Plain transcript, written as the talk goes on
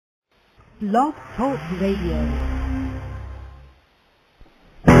Blog Talk Radio.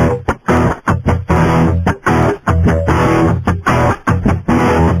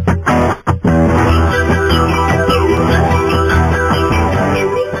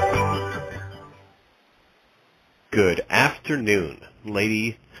 Good afternoon,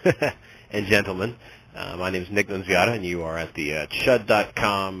 ladies and gentlemen. My name is Nick Nunziata, and you are at the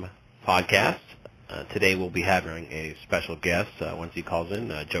Chud.com podcast. Today we'll be having a special guest once he calls in,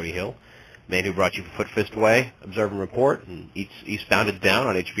 Jody Hill, man who brought you Foot Fist Away, Observe and Report, and Eastbound and Down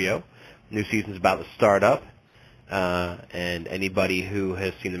on HBO. New season's about to start up, and anybody who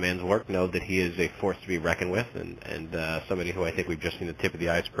has seen the man's work knows that he is a force to be reckoned with, and somebody who I think we've just seen the tip of the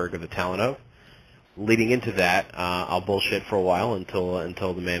iceberg of the talent of. Leading into that, I'll bullshit for a while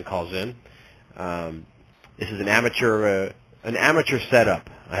until the man calls in. This is an amateur setup,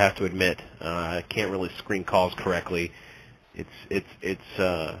 I have to admit. I can't really screen calls correctly.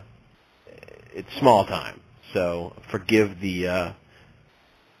 It's small time, so forgive the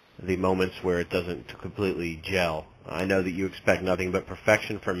moments where it doesn't completely gel. I know that you expect nothing but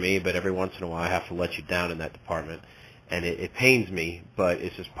perfection from me, but every once in a while I have to let you down in that department, and it pains me, but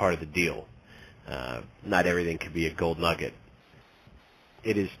it's just part of the deal. Not everything can be a gold nugget.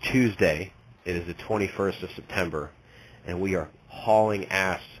 It is Tuesday. It is the 21st of September, and we are hauling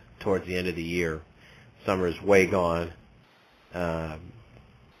ass towards the end of the year. Summer is way gone,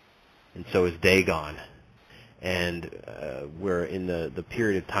 and so is day gone. And we're in the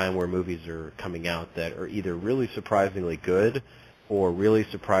period of time where movies are coming out that are either really surprisingly good or really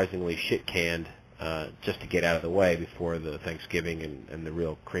surprisingly shit-canned, just to get out of the way before the Thanksgiving and the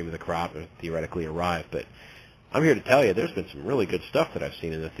real cream of the crop theoretically arrive. But I'm here to tell you there's been some really good stuff that I've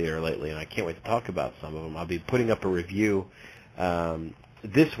seen in the theater lately, and I can't wait to talk about some of them. I'll be putting up a review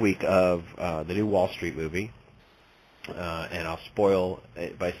this week of the new Wall Street movie, and I'll spoil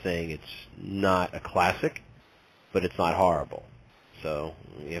it by saying it's not a classic, but it's not horrible. So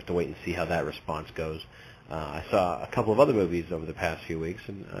you have to wait and see how that response goes. I saw a couple of other movies over the past few weeks,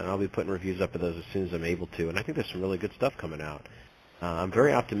 and I'll be putting reviews up of those as soon as I'm able to. And I think there's some really good stuff coming out. I'm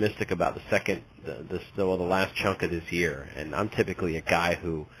very optimistic about the last chunk of this year. And I'm typically a guy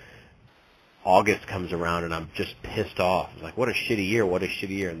who August comes around and I'm just pissed off. It's like, what a shitty year, what a shitty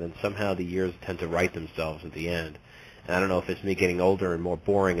year. And then somehow the years tend to right themselves at the end. And I don't know if it's me getting older and more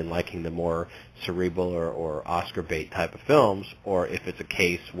boring and liking the more cerebral or Oscar bait type of films, or if it's a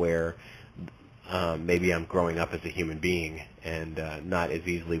case where maybe I'm growing up as a human being and not as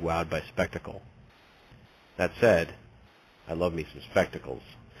easily wowed by spectacle. That said, I love me some spectacles.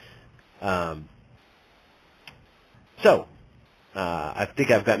 So, I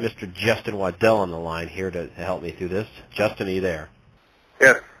think I've got Mr. Justin Waddell on the line here to help me through this. Justin, are you there?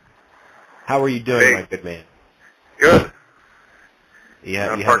 Yes. How are you doing, hey. My good man? Good.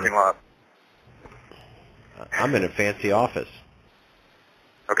 Yeah, in a parking lot. I'm in a fancy office.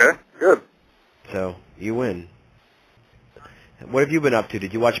 Okay, good. So, you win. What have you been up to?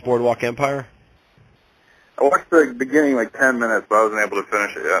 Did you watch Boardwalk Empire? I watched the beginning like 10 minutes, but I wasn't able to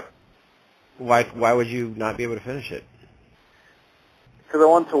finish it yet. Why would you not be able to finish it? Because I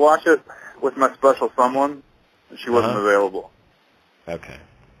wanted to watch it with my special someone, and she wasn't available. Okay.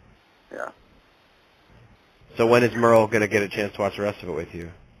 Yeah. So when is Merle going to get a chance to watch the rest of it with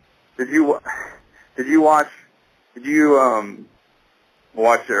you? Did you watch it,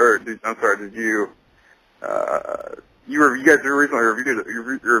 or did you, you guys recently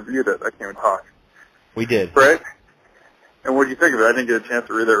reviewed it, I can't even talk. We did. Right? And what did you think of it? I didn't get a chance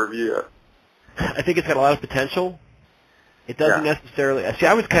to read that review yet. I think it's got a lot of potential. It doesn't necessarily... See,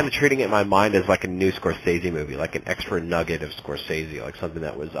 I was kind of treating it in my mind as like a new Scorsese movie, like an extra nugget of Scorsese, like something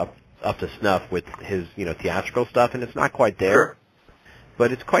that was up to snuff with his, theatrical stuff, and it's not quite there. Sure.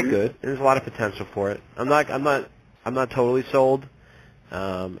 But it's quite good. There's a lot of potential for it. I'm not totally sold.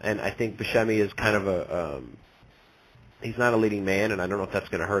 And I think Buscemi is kind of he's not a leading man, and I don't know if that's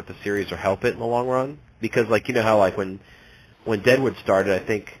going to hurt the series or help it in the long run. Because, how when Deadwood started, I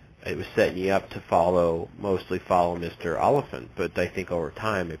think it was setting you up to mostly follow Mr. Oliphant. But I think over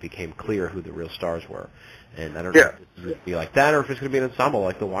time it became clear who the real stars were. And I don't know if it's going to be like that or if it's going to be an ensemble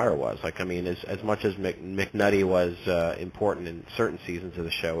like The Wire was. As much as McNutty was important in certain seasons of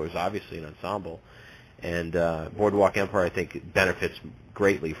the show, it was obviously an ensemble. And Boardwalk Empire, I think, benefits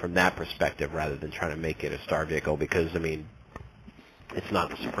greatly from that perspective rather than trying to make it a star vehicle because, it's not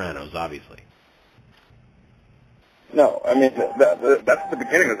The Sopranos, obviously. No, that's the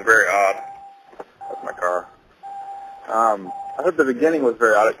beginning was very odd. That's my car. I thought the beginning was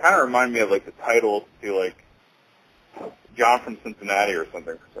very odd. It kind of reminded me of, the titles to, John from Cincinnati or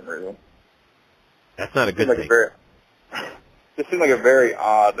something for some reason. That's not a good thing. It seemed like a very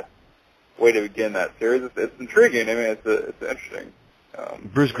odd way to begin that series. It's intriguing. I mean, it's interesting.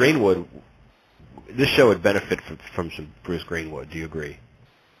 Bruce Greenwood. This show would benefit from some Bruce Greenwood. Do you agree?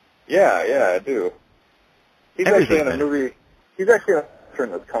 Yeah, I do. He's Everything actually in a movie. He's actually in a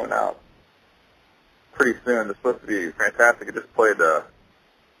film that's coming out pretty soon. It's supposed to be fantastic. It just played.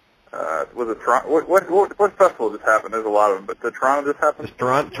 Was it Toronto? What festival just happened? There's a lot of them, but the Toronto just happened.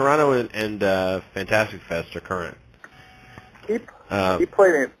 Toronto and Fantastic Fest are current. He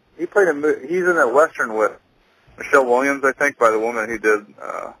played in. He's in a western with Michelle Williams, I think, by the woman who did.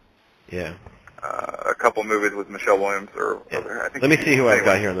 A couple movies with Michelle Williams. I think. Let me see who I've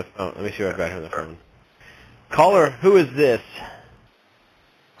got here on the phone. Caller, who is this?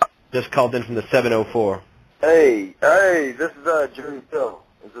 Just called in from the 704. Hey, this is Jody Hill.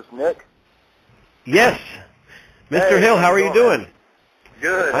 Is this Nick? Yes, Mr. Hill. How are you doing?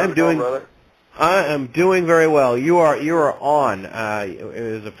 Good. I am doing very well. You are on. It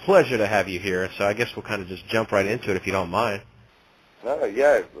is a pleasure to have you here. So I guess we'll kind of just jump right into it if you don't mind. No,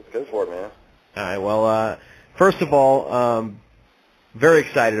 yeah, let's go for it, man. All right. Well, first of all, very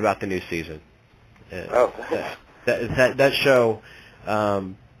excited about the new season. That show.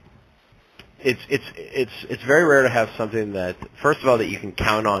 It's very rare to have something that, first of all, that you can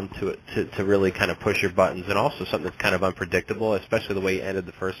count on to really kind of push your buttons, and also something that's kind of unpredictable, especially the way you ended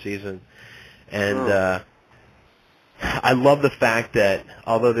the first season. And I love the fact that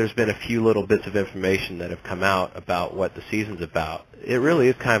although there's been a few little bits of information that have come out about what the season's about, it really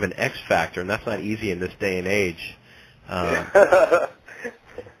is kind of an X factor, and that's not easy in this day and age.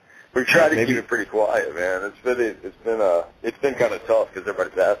 We've tried to keep it pretty quiet, man. It's been kind of tough because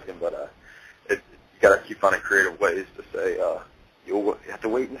everybody's asking, but you got to keep finding creative ways to say you'll have to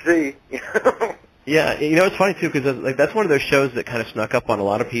wait and see. Yeah, it's funny too because that's one of those shows that kind of snuck up on a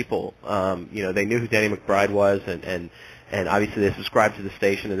lot of people. They knew who Danny McBride was, and obviously they subscribed to the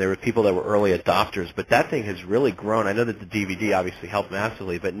station, and there were people that were early adopters. But that thing has really grown. I know that the DVD obviously helped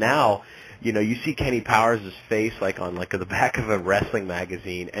massively, but now, you see Kenny Powers' face on the back of a wrestling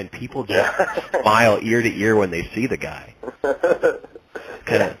magazine, and people just smile ear to ear when they see the guy.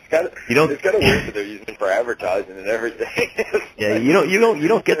 It's kind of weird that they're using it for advertising and everything. Yeah, you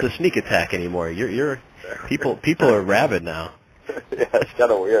don't get the sneak attack anymore. You're people are rabid now. Yeah, it's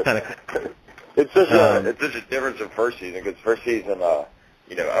kind of weird. It's such a difference in first season because first season, I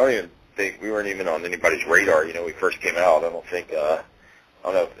don't even think we weren't even on anybody's radar. We first came out. I don't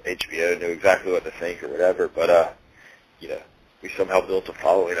know if HBO knew exactly what to think or whatever, but we somehow built a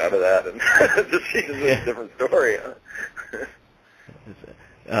following out of that, and this season was a different story. Huh?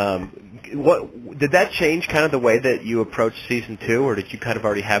 What did that change kind of the way that you approached season 2, or did you kind of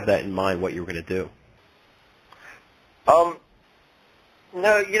already have that in mind what you were going to do? No,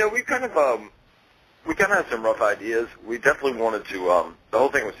 we kind of had some rough ideas. We definitely wanted to. The whole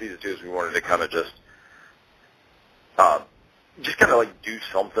thing with season 2 is we wanted to kind of just kind of do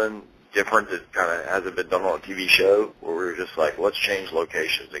something different that kind of hasn't been done on a TV show, where we were just let's change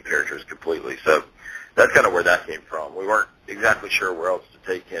locations and characters completely. So that's kind of where that came from. We weren't exactly sure where else to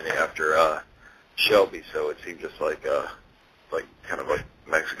take Kenny after Shelby, so it seemed just like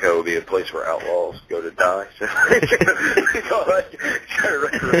Mexico would be a place where outlaws go to die. So we call that kind of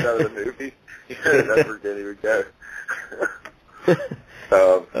record out of the movie. That's where Kenny would go.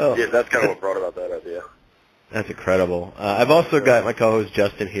 Yeah, that's kind of what brought about that idea. That's incredible. I've also got my co-host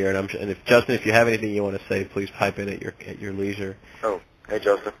Justin here, and if you have anything you want to say, please pipe in at your leisure. Oh, hey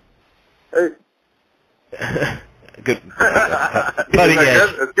Justin. Hey. Good. Cutting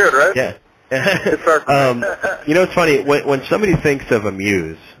edge. It's good, right? Yeah. It's funny when somebody thinks of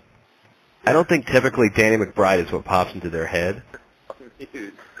Amuse, I don't think typically Danny McBride is what pops into their head.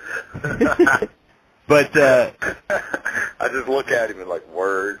 Amuse. But I just look at him and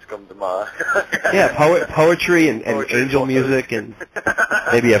words come to mind. Yeah, poetry and angel music and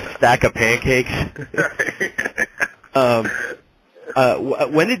maybe a stack of pancakes.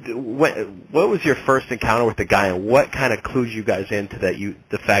 What was your first encounter with the guy, and what kind of clues you guys into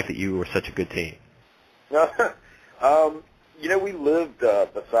the fact that you were such a good team? We lived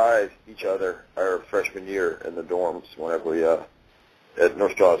beside each other our freshman year in the dorms whenever we at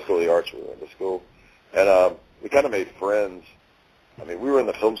North Carolina School of the Arts we went to school, and we kind of made friends. I mean, we were in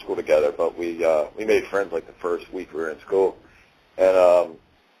the film school together, but we made friends the first week we were in school, and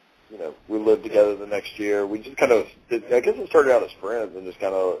we lived together the next year. We just kind of, I guess it started out as friends and just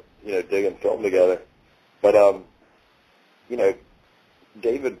kind of, digging film together. But,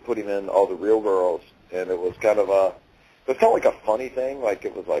 David put him in All the Real Girls, and it was kind of like a funny thing.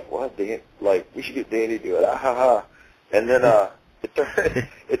 It was what, Dan, we should get Danny to do it, ah, ha, ha. And then,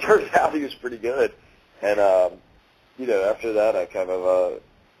 it turns out he was pretty good. And, after that, I kind of,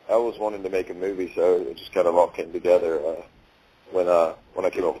 was wanting to make a movie, so it just kind of all came together when I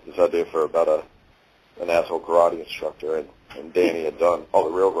came up with this idea for about an asshole karate instructor, and Danny had done all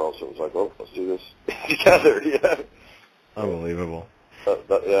the real girls, so it was like, oh, let's do this together. Yeah. Unbelievable.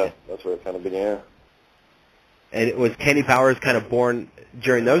 Yeah, that's where it kind of began. And was Kenny Powers kind of born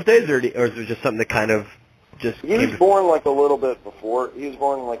during those days, or is it just something that kind of just He was born like a little bit before. He was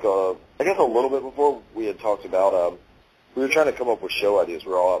born like I guess a little bit before. We had talked about, we were trying to come up with show ideas.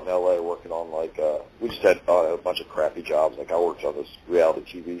 We were all out in L.A. working on like, we just had a bunch of crappy jobs. Like I worked on this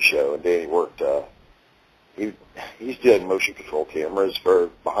reality TV show, and Danny worked, he used to do like motion control cameras for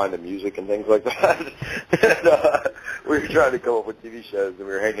behind the music and things like that. And we were trying to come up with TV shows, and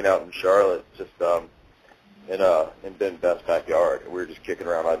we were hanging out in Charlotte, just in Ben Best's backyard, and we were just kicking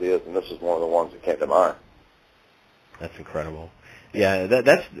around ideas, and this was one of the ones that came to mind. That's incredible. Yeah,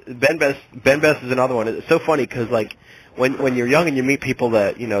 that's Ben Best. Ben Best is another one. It's so funny because like when you're young and you meet people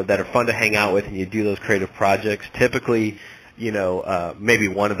that that are fun to hang out with, and you do those creative projects, typically maybe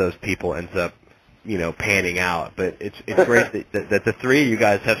one of those people ends up panning out. But it's great that the three of you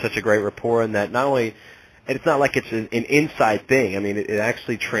guys have such a great rapport, and that not only, and it's not like it's an inside thing. I mean, it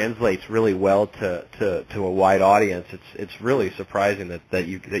actually translates really well to a wide audience. It's really surprising that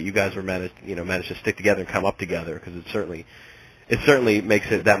you guys were managed to stick together and come up together, because it certainly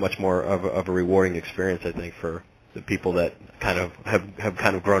makes it that much more of a rewarding experience, I think, for the people that kind of have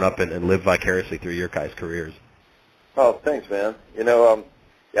kind of grown up and lived vicariously through your guys' careers. Oh, thanks, man.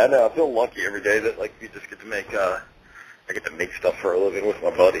 Yeah, I know. I feel lucky every day that like you just get to make I get to make stuff for a living with my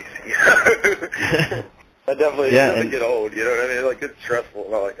buddies. I definitely it doesn't get old, you know what I mean? Like, it's stressful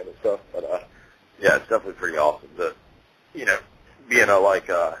and all that kind of stuff, but yeah, it's definitely pretty awesome to, being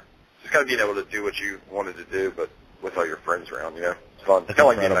just kind of being able to do what you wanted to do, but with all your friends around, It's fun. It's kind of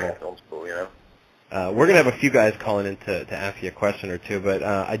like being back in film school, We're going to have a few guys calling in to ask you a question or two, but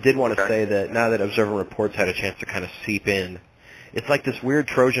I did want to say that now that Observer Reports had a chance to kind of seep in, it's like this weird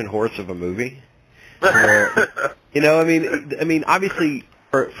Trojan horse of a movie. Where, I mean, obviously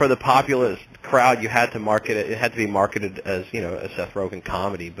for the populist crowd, you had to market it. It had to be marketed as a Seth Rogen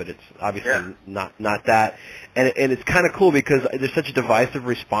comedy, but it's obviously not that. And it's kind of cool because there's such a divisive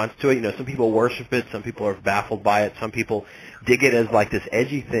response to it. Some people worship it, some people are baffled by it, some people dig it as like this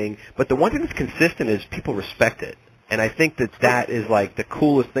edgy thing. But the one thing that's consistent is people respect it, and I think that is like the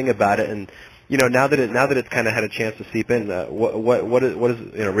coolest thing about it. And now that it's kind of had a chance to seep in, what is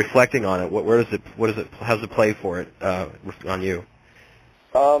reflecting on it? How's it play for it on you?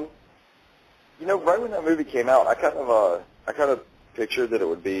 Right when that movie came out, I kind of pictured that it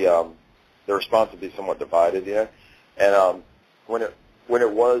would be the response would be somewhat divided, and when it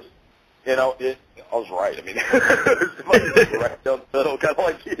was, I was right. I mean, it was right down the middle, kind of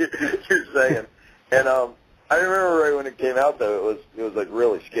like you're saying, and I remember right when it came out though, it was like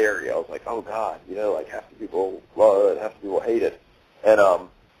really scary. I was like, oh God, like half the people love it, half the people hate it, and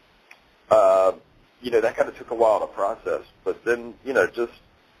that kind of took a while to process. But then, just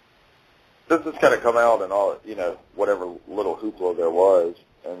this has kind of come out and all, whatever little hoopla there was,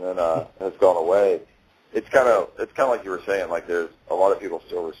 and then has gone away. It's kind of like you were saying, like there's a lot of people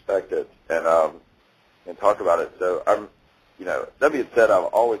still respect it and talk about it. So I'm, that being said, I've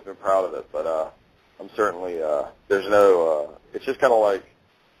always been proud of it, but I'm certainly there's no. It's just kind of like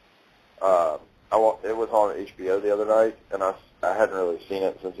it was on HBO the other night, and I hadn't really seen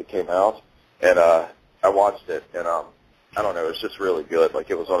it since it came out, and I watched it, and I don't know, it's just really good. Like,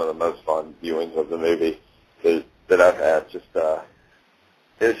 it was one of the most fun viewings of the movie that I've had. Just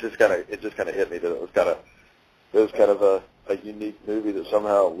it just kind of hit me that it was kind of a unique movie that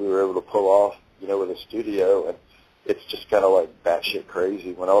somehow we were able to pull off, with a studio, and it's just kind of like batshit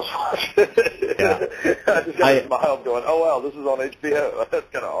crazy when I was watching it. Yeah. I just kind of smiled going, oh wow, this is on HBO. That's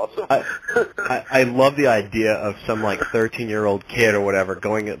kind of awesome. I love the idea of some like 13-year-old kid or whatever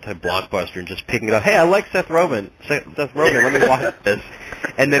going to Blockbuster and just picking it up. Hey, I like Seth Rogen. Let me watch this.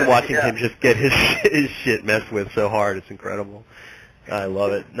 And then watching him just get his shit messed with so hard. It's incredible. I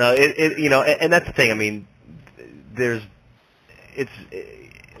love it. No, and that's the thing. I mean,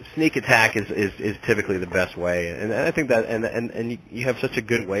 sneak attack is typically the best way, and I think that and you have such a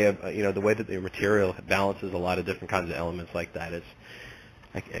good way of the way that the material balances a lot of different kinds of elements like that.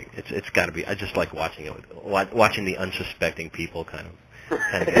 It's got to be. I just like watching it, watching the unsuspecting people kind of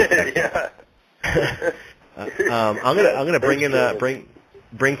yeah. I'm gonna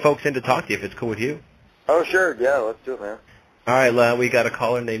bring folks in to talk to you if it's cool with you. Oh sure, yeah, let's do it, man. All right, we got a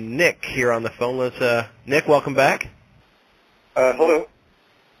caller named Nick here on the phone. Nick, welcome back. Hello.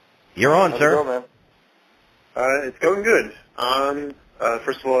 You're on, sir. How's it going, man? It's going good.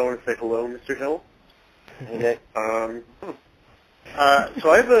 First of all, I want to say hello, Mr. Hill. Hey, Nick.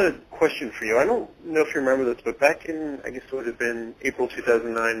 So I have a question for you. I don't know if you remember this, but back in, I guess it would have been April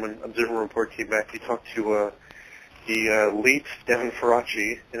 2009 when Observer Report came back, you talked to the late Devin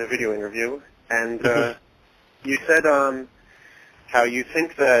Faraci in a video interview, and you said how you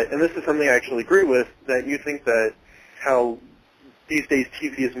think that, and this is something I actually agree with, that you think that how these days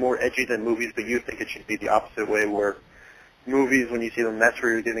TV is more edgy than movies, but you think it should be the opposite way, where movies, when you see them, that's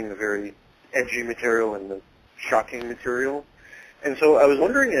where you're getting the very edgy material and the shocking material. And so I was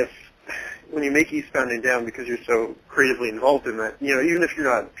wondering if, when you make Eastbound and Down, because you're so creatively involved in that, you know, even if you're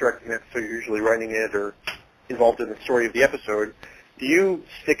not directing the episode, you're usually writing it or involved in the story of the episode, do you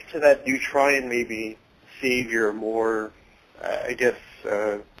stick to that? Do you try and maybe save your more, I guess,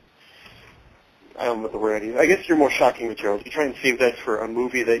 I don't know what the word is. I guess your more shocking material. Do you try and save that for a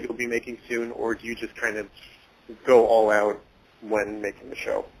movie that you'll be making soon, or do you just kind of go all out when making the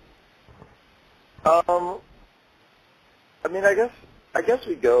show? I mean, I guess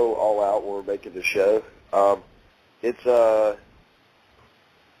we go all out when we're making the show. It's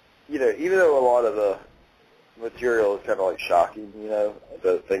you know, even though a lot of the material is kind of like shocking, you know,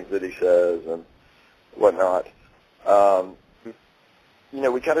 the things that he says and whatnot. You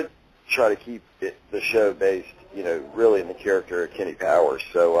know, we kind of try to keep the show based, you know, really in the character of Kenny Powers.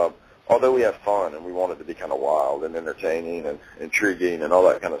 So although we have fun and we want it to be kind of wild and entertaining and intriguing and all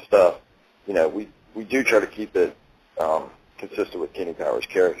that kind of stuff, you know, we do try to keep it consistent with Kenny Powers'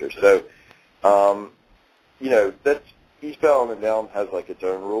 character. So, you know, that's Eastbound and Down has like its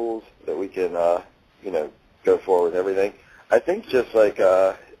own rules that we can, you know, go forward with everything. I think just like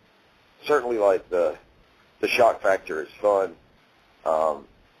certainly like the shock factor is fun,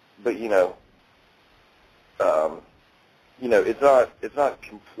 but you know, it's not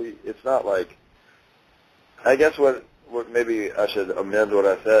complete. It's not like, I guess what maybe I should amend what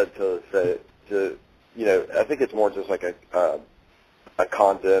I said to say to, you know, I think it's more just like a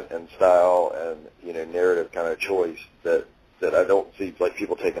content and style and, you know, narrative kind of choice that I don't see like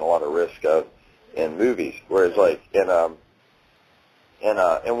people taking a lot of risk of in movies. Whereas like and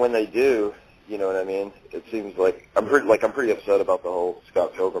when they do, you know what I mean, it seems like I'm pretty upset about the whole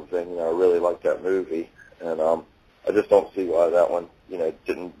Scott Pilgrim thing. You know, I really like that movie, and I just don't see why that one, you know,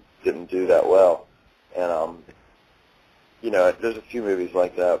 didn't do that well. And you know, there's a few movies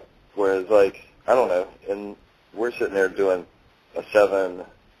like that. Whereas like, I don't know, and we're sitting there doing a seven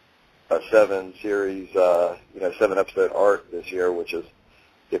series, you know, 7 episode arc this year, which is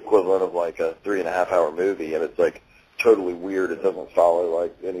the equivalent of like a 3.5 hour movie, and it's like totally weird. It doesn't follow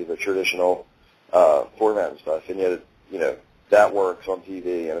like any of the traditional format and stuff, and yet, you know, that works on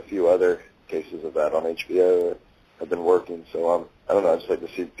TV, and a few other cases of that on HBO have been working. So I don't know. I just like to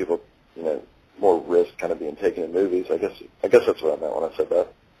see people, you know, more risk kind of being taken in movies. I guess that's what I meant when I said that.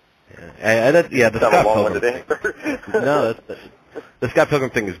 Yeah, the Scott Pilgrim thing. No, the Scott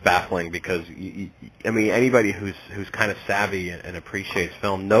Pilgrim thing is baffling because I mean, anybody who's kind of savvy and appreciates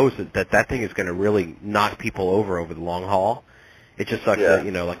film knows that thing is going to really knock people over the long haul. It just sucks that,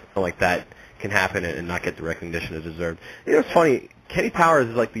 you know, like that can happen and not get the recognition it deserved. You know, it's funny. Kenny Powers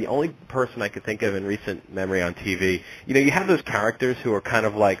is like the only person I could think of in recent memory on TV. You know, you have those characters who are kind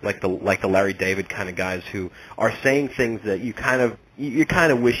of like the Larry David kind of guys who are saying things that you kind of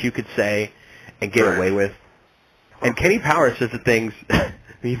wish you could say and get away with. And Kenny Powers says the things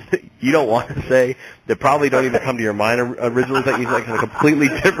you don't want to say that probably don't even come to your mind originally, that he's like on a completely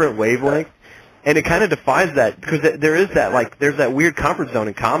different wavelength. And it kind of defies that, because there is that, like, there's that weird comfort zone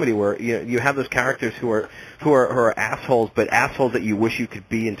in comedy where you have those characters who are assholes, but assholes that you wish you could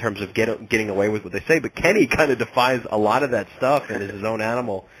be in terms of getting away with what they say. But Kenny kind of defies a lot of that stuff and is his own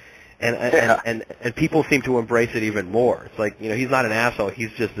animal, and people seem to embrace it even more. It's like, you know, he's not an asshole; he's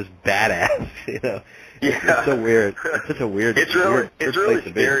just this badass. You know, it's so weird. It's such a weird. It's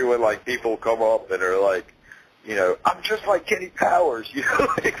really scary when like people come up and are like, you know, I'm just like Kenny Powers, you know,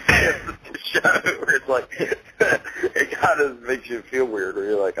 like the show. It's like, it kind of makes you feel weird, where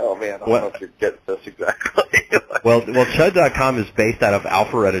you're like, oh man, I don't know if you're getting this exactly. well, Chud.com is based out of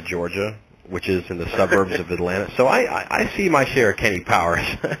Alpharetta, Georgia, which is in the suburbs of Atlanta. So I see my share of Kenny Powers.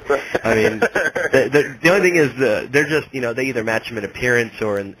 I mean, the only thing is they're just, you know, they either match him in appearance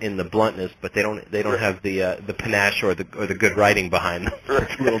or in the bluntness, but they don't have the panache or the good writing behind them.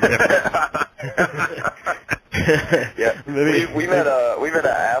 It's a little different. Yeah, we met an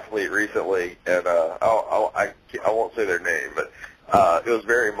athlete recently, and I won't say their name, but it was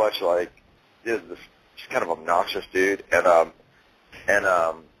very much like this kind of obnoxious dude, and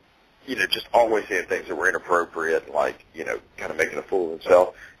you know, just always saying things that were inappropriate, and like, you know, kind of making a fool of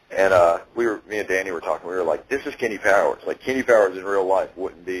himself. And me and Danny were talking. We were like, this is Kenny Powers. Like, Kenny Powers in real life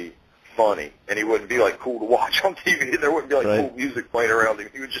wouldn't be funny, and he wouldn't be like cool to watch on TV. There wouldn't be like cool music playing around him.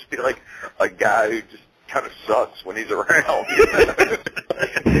 He would just be like a guy who just kind of sucks when he's around.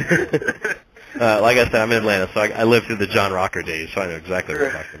 Like I said, I'm in Atlanta, so I lived through the John Rocker days, so I know exactly what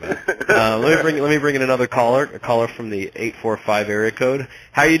you're talking about. Let me bring in another caller, a caller from the 845 area code.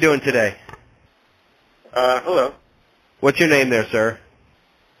 How are you doing today? Hello. What's your name there, sir?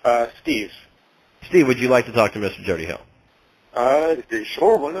 Steve. Steve, would you like to talk to Mr. Jody Hill?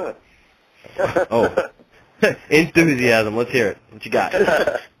 Sure, why not? Oh, enthusiasm. Let's hear it. What you got?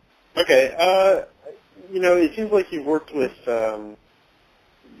 Okay. It seems like you've worked with, when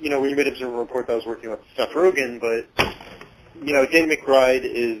you made Observer Report, I was working with Seth Rogen, but, Danny McBride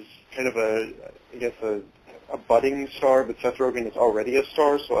is kind of a budding star, but Seth Rogen is already a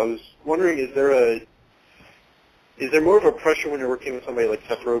star, so I was wondering, is there more of a pressure when you're working with somebody like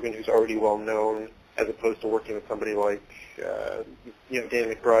Seth Rogen, who's already well known, as opposed to working with somebody like,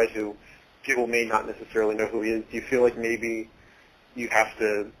 Danny McBride, who people may not necessarily know who he is? Do you feel like maybe you have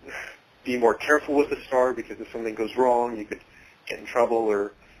to be more careful with the star because if something goes wrong, you could get in trouble,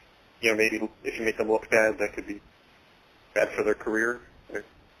 or, maybe if you make them look bad, that could be bad for their career?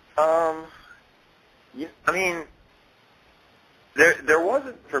 Yeah, I mean, there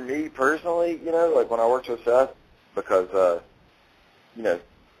wasn't for me personally, like when I worked with Seth, because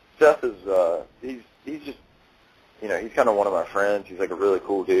Seth is he's just he's kind of one of my friends. He's like a really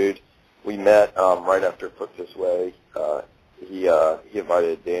cool dude. We met right after Put This Way. He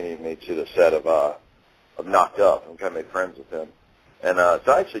invited Danny and me to the set of Knocked Up, and kind of made friends with him. And so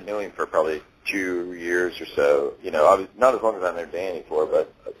I actually knew him for probably 2 years or so. I was not as long as I knew Danny for,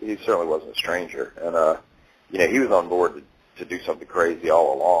 but he certainly wasn't a stranger. And he was on board to do something crazy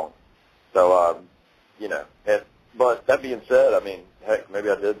all along. So but that being said, I mean, heck, maybe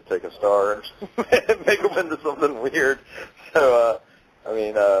I did take a star and make him into something weird. So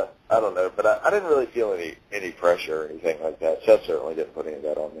I don't know, but I didn't really feel any pressure or anything like that. Seth certainly didn't put any of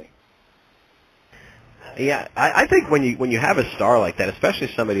that on me. Yeah, I think when you have a star like that, especially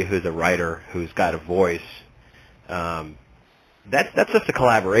somebody who's a writer who's got a voice, that's just a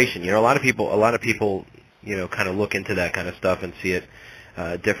collaboration. A lot of people kind of look into that kind of stuff and see it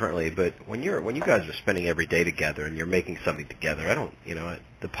differently. But when you guys are spending every day together and you're making something together, I don't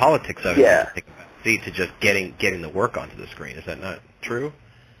the politics of it take a seat to just getting the work onto the screen. Is that not true?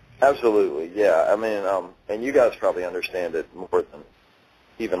 Absolutely, yeah. I mean, and you guys probably understand it more than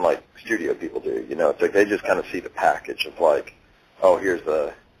even like studio people do. It's like they just kind of see the package of like, oh, here's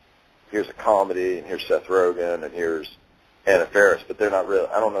a comedy, and here's Seth Rogen, and here's Anna Faris, but they're not really.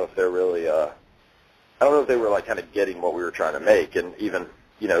 I don't know if they're really. I don't know if they were like kind of getting what we were trying to make, and even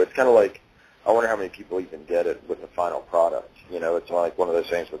it's kind of like I wonder how many people even get it with the final product. It's like one of those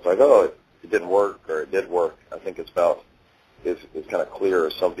things where it's like, oh, it didn't work or it did work. I think it's kind of clear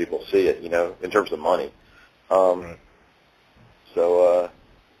as some people see it, in terms of money. Right. So,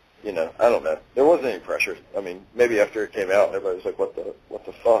 I don't know. There wasn't any pressure. I mean, maybe after it came out, everybody was like, what the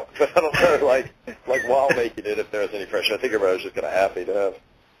fuck? But I don't know, like while making it, if there was any pressure, I think everybody was just kind of happy to have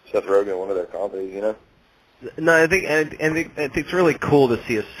Seth Rogen in one of their comedies, No, I think it's really cool to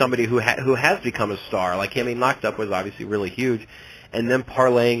see somebody who has become a star. Like, I mean, Knocked Up was obviously really huge, and then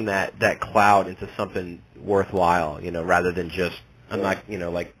parlaying that cloud into something worthwhile, rather than just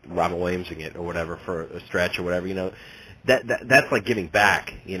like Robin Williamsing it or whatever for a stretch or whatever, that's like giving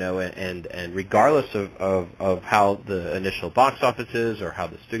back, and regardless of how the initial box office is or how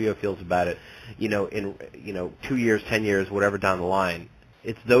the studio feels about it, in 2 years, 10 years, whatever down the line,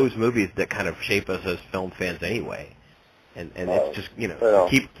 it's those movies that kind of shape us as film fans anyway, and it's just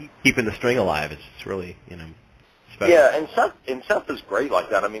keeping the string alive. It's really special. Yeah, and Seth is great like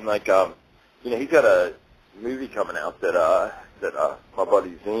that. I mean, like he's got a movie coming out that my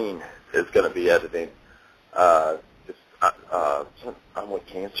buddy Zine is going to be editing. I'm with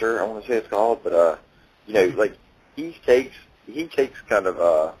Cancer, I want to say it's called, but like he takes kind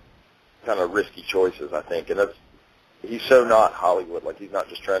of risky choices, I think, and he's so not Hollywood. Like he's not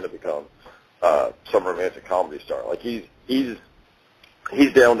just trying to become some romantic comedy star. Like he's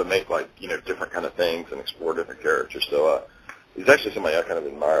down to make like different kind of things and explore different characters. So he's actually somebody I kind of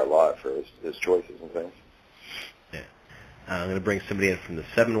admire a lot for his choices and things. Yeah, I'm going to bring somebody in from the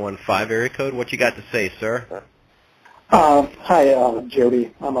 715 area code. What you got to say, sir? Hi,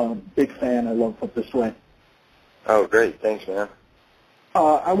 Jody. I'm a big fan. I love Put This Way. Oh, great. Thanks, man.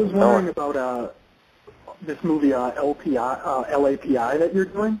 I was wondering about this movie LAPI that you're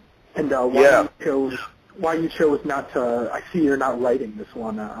doing, and why you chose not to. I see you're not writing this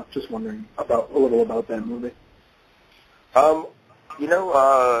one. I'm just wondering a little about that movie. I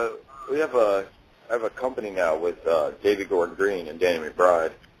have a company now with David Gordon Green and Danny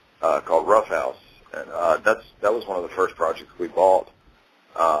McBride, called Rough House, and that was one of the first projects we bought,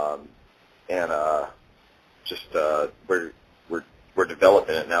 and just we're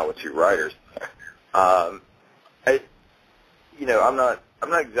developing it now with 2 writers. I'm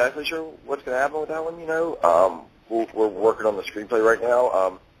not exactly sure what's going to happen with that one. We're working on the screenplay right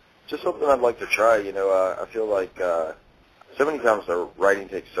now. Just something I'd like to try. I feel like so many times the writing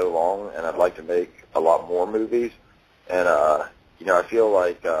takes so long, and I'd like to make a lot more movies. And I feel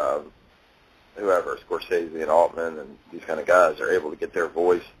like whoever, Scorsese and Altman and these kind of guys, are able to get their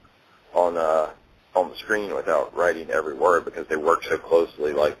voice on the screen without writing every word, because they work so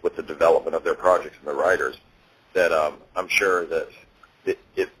closely, like with the development of their projects and the writers, that I'm sure that it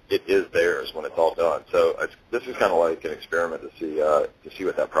is theirs when it's all done. So this is kind of like an experiment to see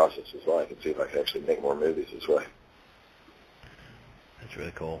what that process is like, and see if I can actually make more movies this way. That's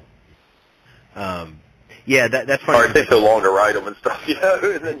really cool. Yeah, that's funny. Or it takes so long to write them and stuff,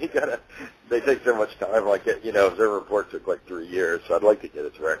 and then they take so much time. Like, Observer Report took like 3 years, so I'd like to get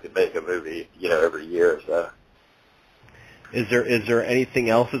it to where I can make a movie, every year or so. Is there anything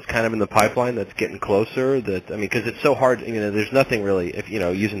else that's kind of in the pipeline that's getting closer? Because it's so hard. There's nothing really if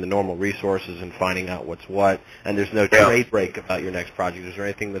using the normal resources and finding out what's what, and there's no trade break about your next project. Is there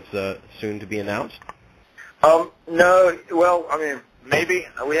anything that's soon to be announced? No. Well, maybe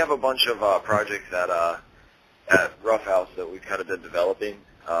we have a bunch of projects at Rough House that we've kind of been developing.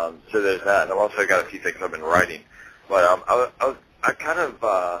 So there's that, and I've also got a few things I've been writing. But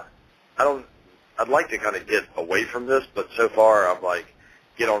I'd like to kind of get away from this, but so far I'm like,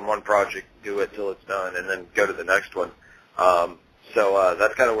 get on one project, do it till it's done, and then go to the next one. So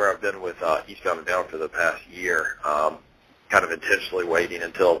that's kind of where I've been with Eastbound and Down for the past year, kind of intentionally waiting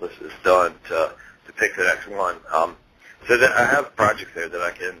until this is done to pick the next one. So that I have projects there that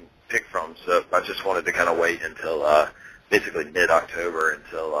I can pick from, so I just wanted to kind of wait until basically mid-October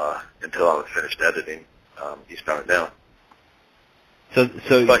until I'm finished editing Eastbound and Down.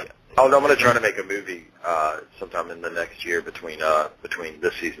 But I'm going to try to make a movie sometime in the next year between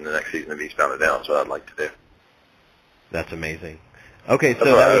this season and the next season of Eastbound and Down. That's what I'd like to do. That's amazing. Okay, so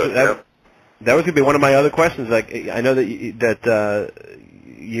that was going to be one of my other questions. Like, I know that you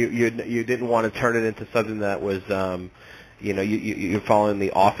didn't want to turn it into something that was you're following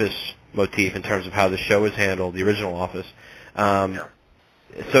the Office motif in terms of how the show is handled, the original Office.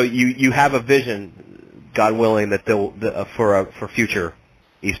 So you have a vision, God willing, that for future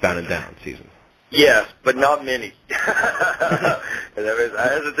Eastbound and Down seasons. Yes, but not many. I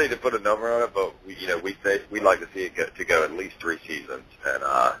hesitate to put a number on it, but we'd like to see it go at least 3 seasons. And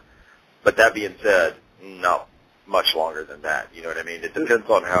but that being said, not much longer than that. You know what I mean? It depends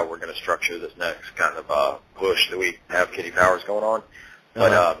on how we're going to structure this next kind of push that we have Kitty Powers going on.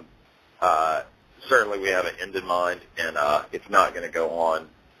 But certainly we have an end in mind, and it's not going to go on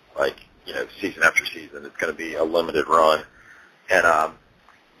like season after season. It's going to be a limited run, and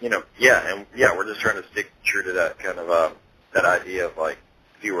we're just trying to stick true to that kind of that idea of like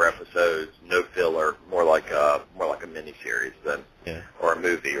fewer episodes, no filler, more like a mini series or a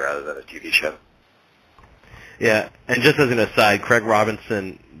movie rather than a TV show. Yeah, and just as an aside, Craig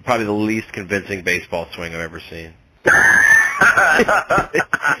Robinson, probably the least convincing baseball swing I've ever seen. A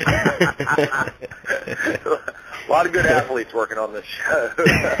lot of good athletes working on this show.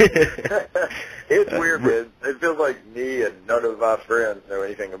 It's weird, man. It feels like me and none of my friends know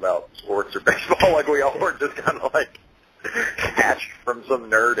anything about sports or baseball. Like we all were just kind of like hatched from some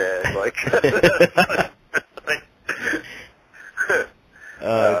nerd egg. Like,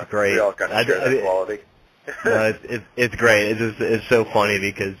 it's great. We all kind of share that quality. No, it's great. It's so funny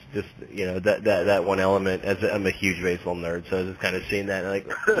because just that one element. I'm a huge baseball nerd, so I was just kind of seeing that and like,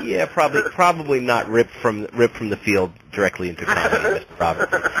 yeah, probably not ripped from the field directly into comedy, Mr.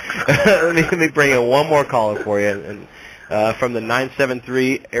 Robinson. let me bring in one more caller for you, and from the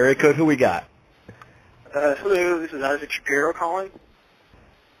 973 area code, who we got? Hello, this is Isaac Shapiro calling.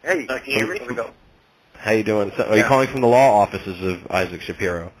 Hey, can you hear me? Here we go. How you doing? Are you calling from the law offices of Isaac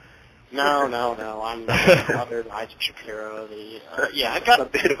Shapiro? No. I'm other than Isaac Shapiro. I've got a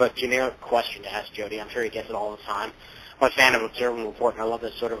bit of a generic question to ask Jody. I'm sure he gets it all the time. I'm a fan of Observer Report, and I love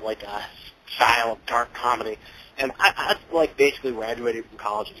this sort of like style of dark comedy. And I basically graduated from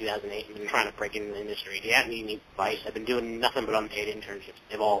college in 2008 and been trying to break into the industry. Do you have any advice? I've been doing nothing but unpaid internships.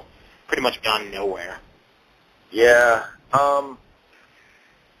 They've all pretty much gone nowhere. Yeah.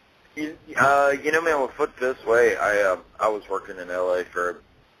 Man, with Foot This Way, I was working in LA for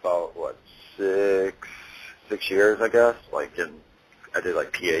about 6 years, I guess. I did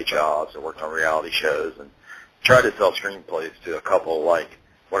PA jobs and worked on reality shows and tried to sell screenplays to a couple what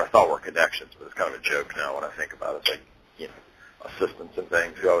I thought were connections, but it's kind of a joke now when I think about it. It's assistants and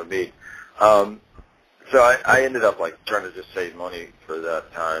things who I would meet. So I ended up like trying to just save money for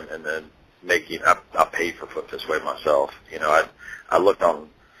that time, and then I paid for Foot This Way myself. You know, I looked on,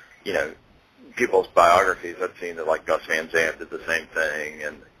 you know, people's biographies. I'd seen that like Gus Van Sant did the same thing,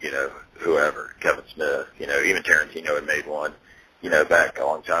 and you know, whoever, Kevin Smith, you know, even Tarantino had made one, you know, back a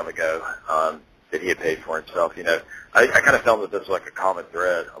long time ago, that he had paid for himself. You know, I kind of felt that this was like a common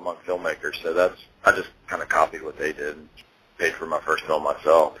thread among filmmakers. So I just kind of copied what they did and paid for my first film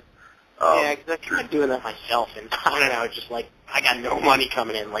myself. Yeah, because I tried doing that myself, and I don't know, it's just like, I got no money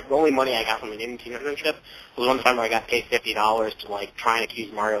coming in. Like, the only money I got from an internship was one time where I got paid $50 to, like, try and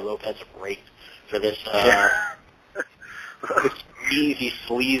accuse Mario Lopez of rape for this, this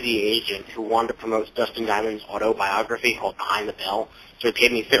sleazy agent who wanted to promote Dustin Diamond's autobiography called Behind the Bell. So he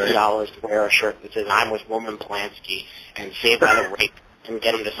paid me $50 to wear a shirt that says, "I'm with Roman Polanski and Saved by the Rape," and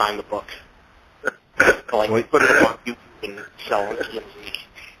get him to sign the book. So, like, put it on YouTube and sell it.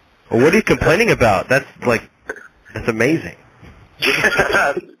 Well, what are you complaining about? That's amazing. You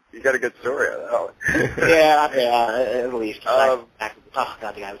got a good story out of that one. Yeah, at least. Oh,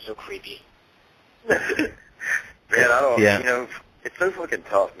 God, the guy was so creepy. Man, you know, it's so fucking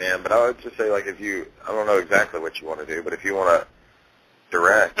tough, man, but I would just say, like, I don't know exactly what you want to do, but if you want to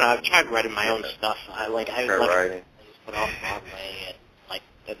direct. I've tried writing my own stuff. I was writing. put off Broadway and, like,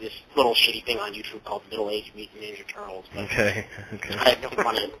 this little shitty thing on YouTube called Middle Age Mutant Ninja Turtles. Okay. I had no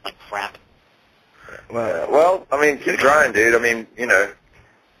money, like, crap. Well, I mean, keep trying, dude. I mean, you know,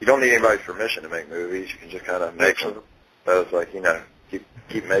 you don't need anybody's permission to make movies. You can just kind of make them. So it's like, you know,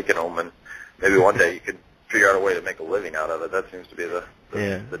 keep making them, and maybe one day you could figure out a way to make a living out of it. That seems to be the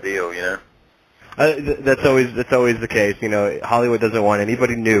deal, you know. That's always the case. You know, Hollywood doesn't want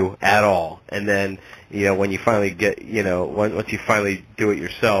anybody new at all, and then, you know, when you finally get, you know, once you finally do it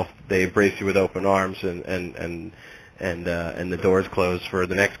yourself, they embrace you with open arms, and the doors close for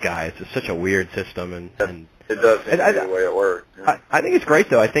the next guy. It's just such a weird system, and it does seem to be the way it works. Yeah. I think it's great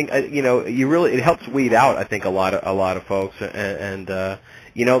though. I think you know, it helps weed out, I think, a lot of folks, and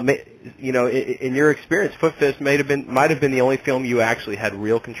you know, in your experience, Foot Fist might have been the only film you actually had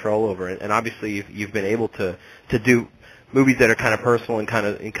real control over, and obviously you've been able to do movies that are kind of personal and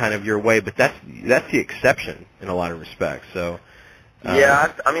kind of your way, but that's the exception in a lot of respects. So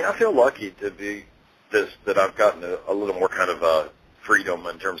yeah, I mean, I feel lucky to be that I've gotten a little more kind of freedom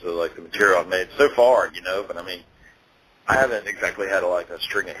in terms of like the material I've made so far, you know. But I mean, I haven't exactly had like a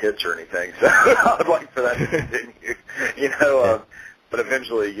string of hits or anything, so I would like for that to continue, you know. Yeah. But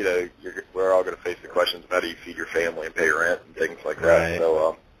eventually, you know, we're all going to face the questions of how do you feed your family and pay rent and things like right. that.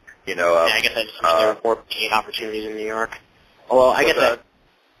 So, you know, yeah, I guess I just there are more paid opportunities in New York. Although I guess that.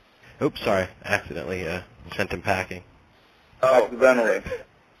 Oops, sorry, accidentally sent him packing. Oh, accidentally.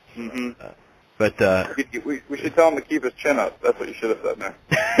 But we should tell him to keep his chin up. That's what you should have said now.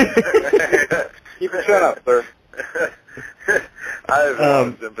 Keep your chin up, sir. I have a lot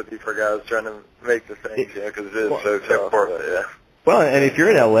of sympathy for guys trying to make the things, you know, because it is so tough. But, yeah. Well, and if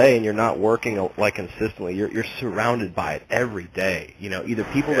you're in LA and you're not working like consistently, you're surrounded by it every day. You know, either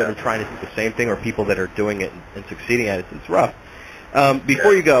people that are trying to do the same thing or people that are doing it and succeeding at it. It's rough.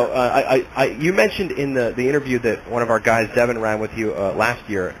 Before you go, you mentioned in the interview that one of our guys, Devin, ran with you last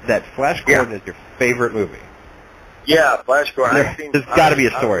year, that Flash Gordon is your favorite movie. Yeah, Flash Gordon. There's got to be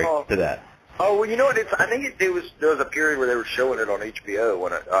a story to that. Oh, well, you know what? I think there was a period where they were showing it on HBO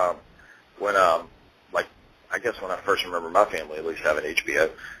when like I guess when I first remember my family at least having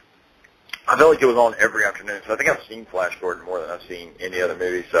HBO. I felt like it was on every afternoon, so I think I've seen Flash Gordon more than I've seen any other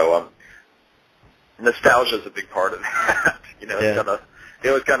movie. So nostalgia is a big part of that. You know,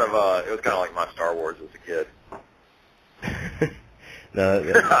 it was kind of like my Star Wars as a kid. No,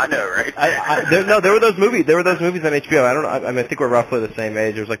 I know, right? There were those movies. There were those movies on HBO. I don't know. I mean, I think we're roughly the same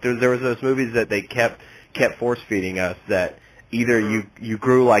age. There was there was those movies that they kept force feeding us. That either you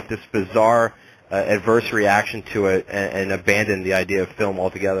grew like this bizarre adverse reaction to it and abandoned the idea of film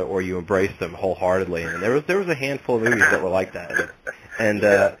altogether, or you embraced them wholeheartedly. And there was a handful of movies that were like that. And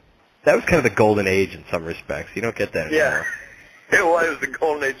that was kind of the golden age in some respects. You don't get that anymore. Yeah, it was the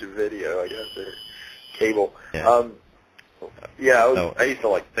golden age of video, I guess, or cable. Yeah. I used to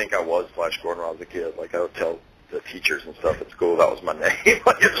like think I was Flash Gordon when I was a kid. Like I would tell the teachers and stuff at school that was my name.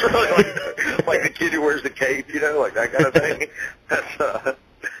 Like it's really like the kid who wears the cape, you know, like that kind of thing.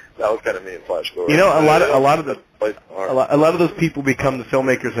 That was kind of me and Flash Gordon. You know, a lot of those people become the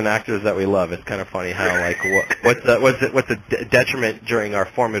filmmakers and actors that we love. It's kind of funny how like what's a detriment during our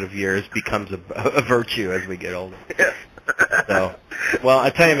formative years becomes a virtue as we get older. Yeah. So Well, I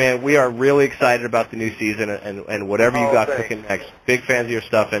tell you, man, we are really excited about the new season and whatever you got thanks. cooking next. Big fans of your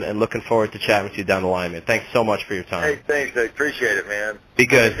stuff and looking forward to chatting with you down the line, man. Thanks so much for your time. Hey, thanks. I appreciate it, man. Be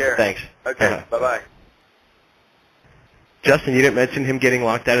good. Take care. Thanks. Okay, bye-bye. Justin, you didn't mention him getting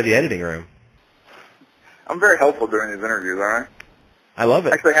locked out of the editing room. I'm very helpful during these interviews, aren't I? I love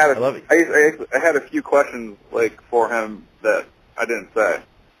it. Actually, I love it. I had a few questions for him that I didn't say.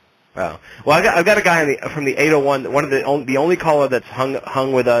 Wow. Well, I've got a guy from the 801, one of the only caller that's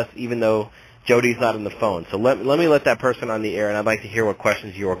hung with us, even though Jody's not on the phone. So let me let that person on the air, and I'd like to hear what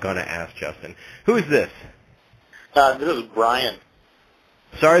questions you are going to ask, Justin. Who is this? This is Brian.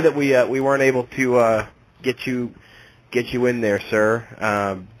 Sorry that we weren't able to get you in there,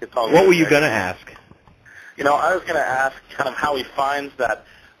 sir. What were you going to ask? You know, I was going to ask kind of how he finds that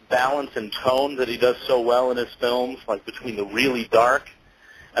balance and tone that he does so well in his films, like between the really dark,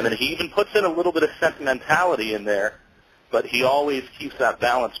 and then he even puts in a little bit of sentimentality in there, but he always keeps that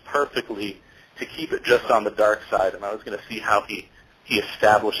balance perfectly to keep it just on the dark side, and I was going to see how he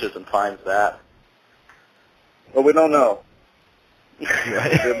establishes and finds that. Well, we don't know. We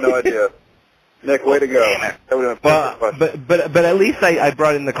have no idea. Nick, way to go. That would have been a perfect question. But at least I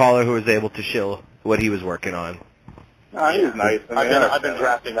brought in the caller who was able to shill what he was working on. No, he was nice. I've been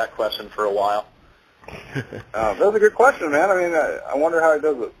drafting that question for a while. That was a good question, man. I mean, I wonder how he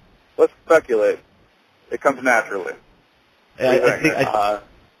does it. Let's speculate. It comes naturally.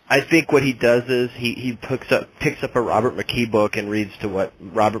 I think what he does is he picks up a Robert McKee book and reads to what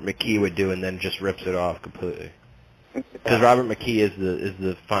Robert McKee would do, and then just rips it off completely. Because Robert McKee is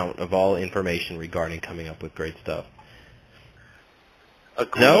the fount of all information regarding coming up with great stuff.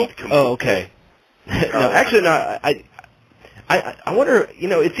 Agreed. No? Oh, okay. No, actually, no. I wonder. You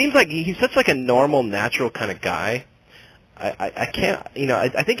know, it seems like he's such like a normal, natural kind of guy. I can't. You know,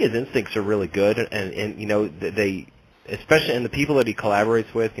 I think his instincts are really good, and you know they, especially in the people that he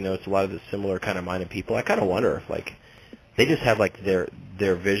collaborates with. You know, it's a lot of the similar kind of minded people. I kind of wonder if like they just have like their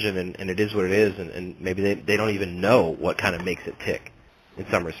vision, and it is what it is, and maybe they don't even know what kind of makes it tick in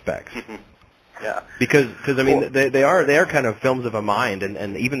some respects. Yeah. Because I mean they are kind of films of a mind,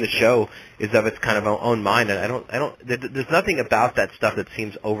 and even the show is of its kind of own mind, and I don't there's nothing about that stuff that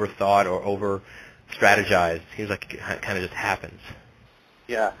seems overthought or over strategized. It seems like it kind of just happens.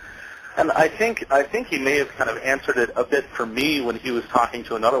 Yeah. And I think he may have kind of answered it a bit for me when he was talking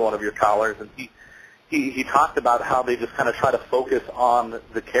to another one of your callers, and he talked about how they just kind of try to focus on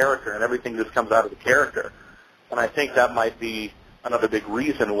the character, and everything just comes out of the character. And I think that might be another big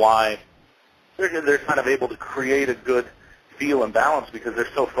reason why they're kind of able to create a good feel and balance, because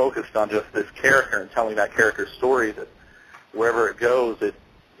they're so focused on just this character and telling that character's story that wherever it goes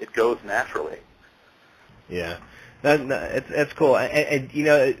naturally. Yeah. It's cool, and you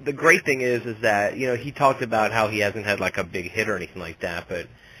know the great thing is that you know he talked about how he hasn't had like a big hit or anything like that, but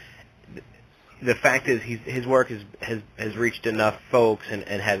the fact is his work has reached enough folks and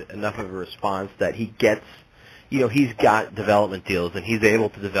had enough of a response that he gets, you know, he's got development deals and he's able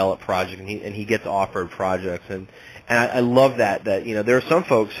to develop projects and he gets offered projects and I love that you know there are some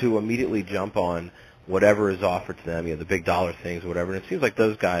folks who immediately jump on whatever is offered to them, you know, the big dollar things, whatever. And it seems like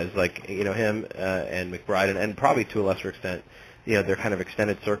those guys, like, you know, him and McBride, and probably to a lesser extent, you know, their kind of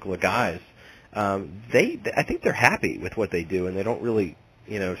extended circle of guys, I think they're happy with what they do, and they don't really,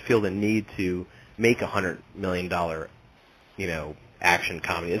 you know, feel the need to make $100 million, you know, action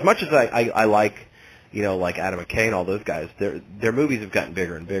comedy. As much as I like, you know, like Adam McKay and all those guys, their movies have gotten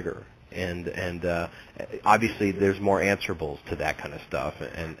bigger and bigger. And obviously there's more answerables to that kind of stuff,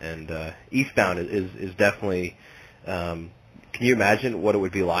 and Eastbound is definitely. Can you imagine what it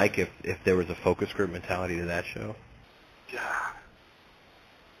would be like if there was a focus group mentality to that show? Yeah,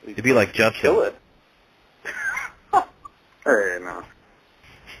 it'd be like Justin. Kill it. Hey, no,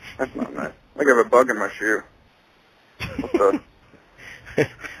 that's not nice. I think I have a bug in my shoe. What's up?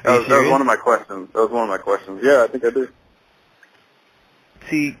 That was one of my questions. Yeah, I think I do.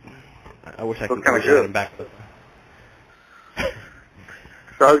 See, I wish I could kind of get him back. So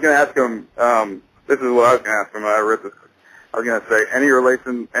I was going to ask him. This is what I was going to ask him. I read this. I was going to say, any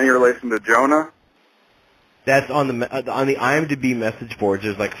relation to Jonah? That's on the IMDb message boards.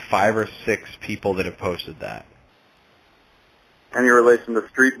 There's like 5 or 6 people that have posted that. Any relation to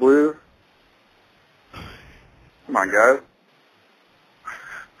Street Blues? Come on, guys.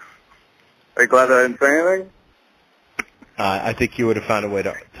 Are you glad that I didn't say anything? I think you would have found a way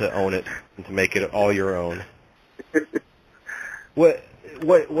to own it and to make it all your own. What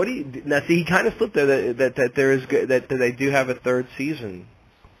do you now? See, he kind of slipped there that there is that they do have a third season.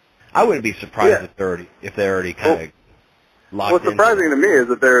 I wouldn't be surprised if they already kind of. locked What's in. surprising to me is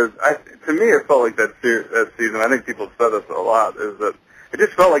that to me, it felt like that season, I think people have said this a lot, is that it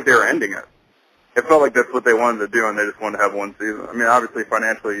just felt like they were ending it. It felt like that's what they wanted to do, and they just wanted to have one season. I mean, obviously,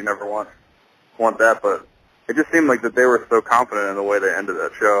 financially, you never want that, but it just seemed like that they were so confident in the way they ended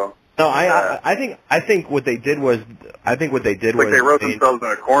that show. No, I think what they did was like they wrote themselves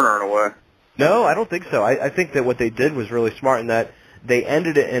in a corner in a way. No, I don't think so. I think that what they did was really smart in that they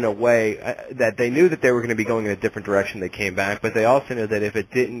ended it in a way that they knew that they were going to be going in a different direction. They came back, but they also knew that if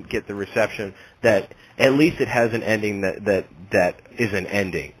it didn't get the reception, that at least it has an ending that is an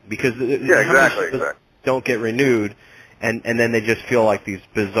ending. Because exactly. Don't get renewed, and then they just feel like these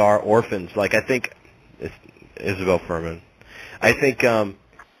bizarre orphans. Like I think it's Isabel Furman. I think.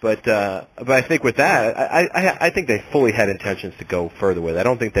 But I think with that, I think they fully had intentions to go further with it. I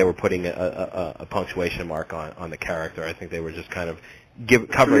don't think they were putting a punctuation mark on the character. I think they were just kind of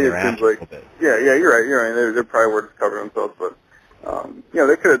covering their ass a little bit. Yeah, you're right. They probably were just covering themselves, but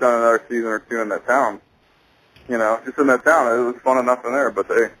they could have done another season or two in that town. Just in that town, it was fun enough in there, but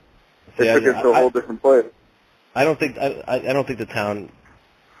they took it to a whole different place. I don't think the town.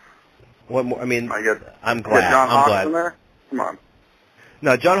 What more? I mean, I'm glad. John I'm Hawkes glad. in there? Come on.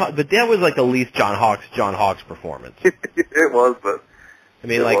 No, but that was like the least John Hawkes performance. It was, but I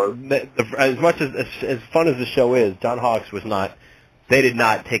mean, as much as fun as the show is, John Hawkes was not. They did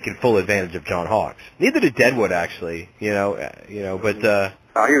not take full advantage of John Hawkes. Neither did Deadwood, actually. But he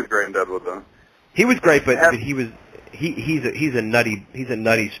was great in Deadwood, though. He was great, but he's a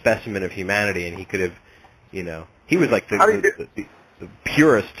nutty specimen of humanity, and he could have, he was like the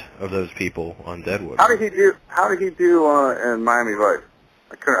purest of those people on Deadwood. How did he do in Miami Vice?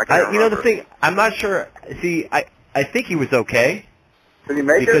 I can't remember. The thing, I'm not sure. See, I think he was okay. Did he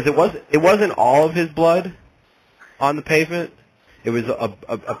make it? Because it wasn't all of his blood on the pavement. It was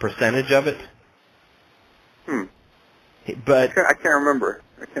a percentage of it. But I can't remember.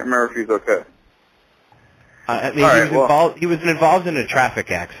 I can't remember if he's okay. I mean, he was involved in a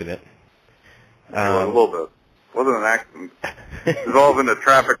traffic accident. A little bit. It wasn't an accident. Involved in a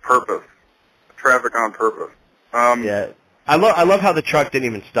traffic purpose. Traffic on purpose. Yeah. I love how the truck didn't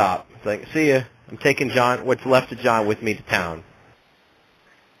even stop. It's like, see ya. I'm taking what's left of John with me to town.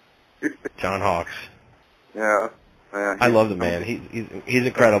 John Hawkes. Yeah. I love the man. He's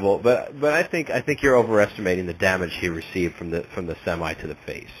incredible. But I think you're overestimating the damage he received from the semi to the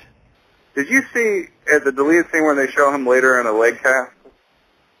face. Did you see at the deleted scene when they show him later in a leg cast?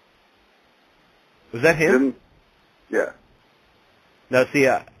 Was that him? Yeah. No, see,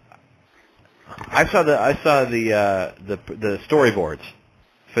 I saw the storyboards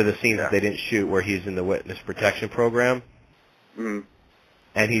for the scenes that they didn't shoot where he's in the witness protection program. Mm-hmm.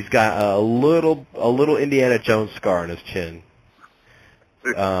 And he's got a little Indiana Jones scar on his chin.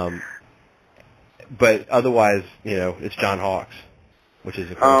 But otherwise, it's John Hawkes, which is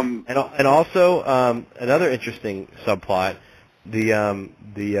incredible. And also another interesting subplot,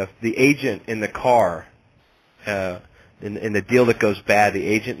 the agent in the car, in the deal that goes bad, the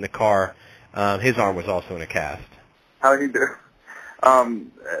agent in the car, his arm was also in a cast. How did he do? I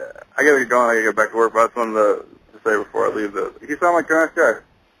gotta get going. I gotta get back to work. But I just wanted to say before I leave that he sounded like a nice guy.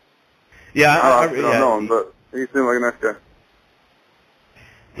 Yeah, I don't know him, but he seemed like a nice guy.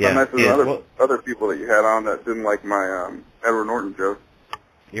 Yeah, nice as other people that you had on that didn't like my Edward Norton joke.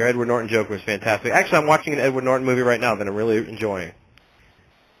 Your Edward Norton joke was fantastic. Actually, I'm watching an Edward Norton movie right now that I'm really enjoying.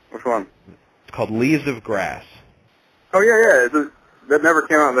 Which one? It's called Leaves of Grass. Oh yeah. That never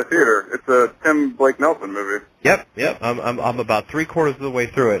came out in the theater. It's a Tim Blake Nelson movie. Yep. I'm about 3/4 of the way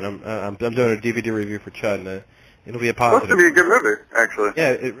through it, and I'm doing a DVD review for Chud, and it'll be a positive. It's supposed to be a good movie, actually. Yeah,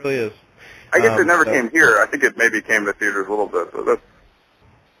 it really is. I guess it never came here. I think it maybe came to theaters a little bit, but that's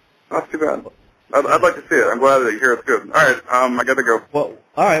not too bad. I'd like to see it. I'm glad that you hear it's good. All right, I got to go. Well,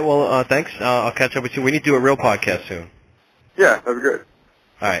 all right. Well, thanks. I'll catch up with you. We need to do a real podcast soon. Yeah, that'd be great.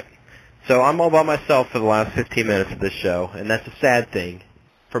 All right. So I'm all by myself for the last 15 minutes of this show, and that's a sad thing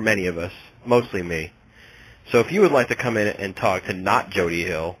for many of us, mostly me. So if you would like to come in and talk to not Jody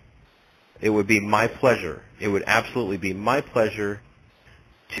Hill, it would be my pleasure. It would absolutely be my pleasure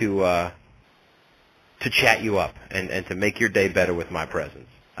to chat you up and to make your day better with my presence.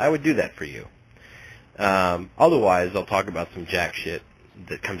 I would do that for you. Otherwise, I'll talk about some jack shit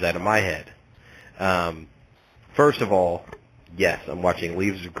that comes out of my head. First of all, yes, I'm watching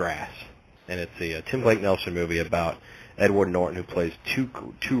Leaves of Grass, and it's a Tim Blake Nelson movie about Edward Norton, who plays two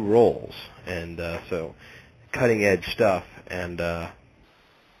roles, and so cutting edge stuff. And I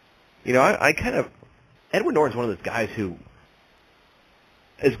kind of Edward Norton's one of those guys who,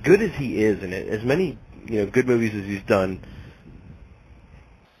 as good as he is, and as many good movies as he's done,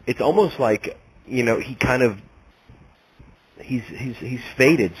 it's almost like he kind of he's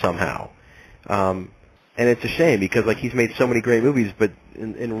faded somehow. And it's a shame because like he's made so many great movies, but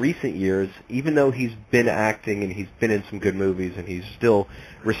in recent years, even though he's been acting and he's been in some good movies and he's still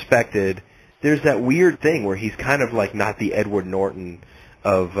respected, there's that weird thing where he's kind of like not the Edward Norton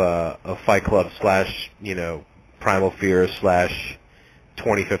of Fight Club / Primal Fear /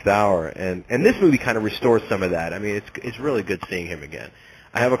 25th Hour, and this movie kind of restores some of that. I mean, it's really good seeing him again.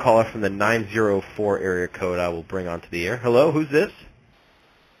 I have a caller from the 904 area code I will bring onto the air. Hello, who's this?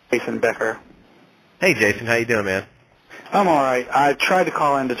 Jason Becker. Hey, Jason, how you doing, man? I'm all right. I tried to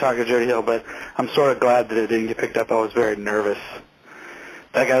call in to talk to Jody Hill, but I'm sort of glad that it didn't get picked up. I was very nervous.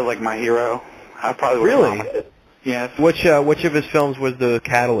 That guy's like my hero. I probably would Really? Yes. Which of his films was the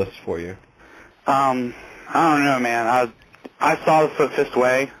catalyst for you? I don't know, man. I saw The Foot Fist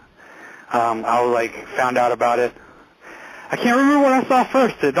Way. I was like found out about it. I can't remember what I saw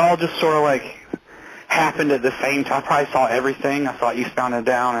first. It all just sort of like happened at the same time. I probably saw everything. I saw Eastbound and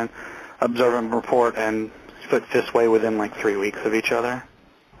Down and Observe and Report and Foot Fist Way within like 3 weeks of each other.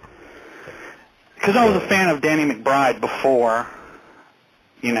 Because I was a fan of Danny McBride before,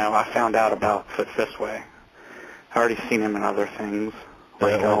 I found out about Foot Fist Way. I already seen him in other things.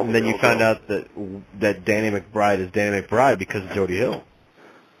 And then you found out that Danny McBride is Danny McBride because of Jody Hill.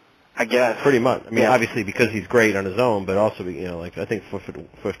 I guess. Pretty much. I mean, obviously because he's great on his own, but also, I think Foot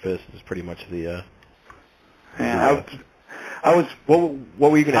Fist is pretty much the... I was.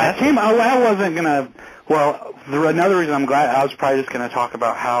 What were you going to ask? I wasn't going to. Well, another reason I'm glad, I was probably just going to talk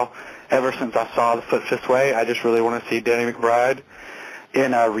about how ever since I saw The Foot Fist Way, I just really want to see Danny McBride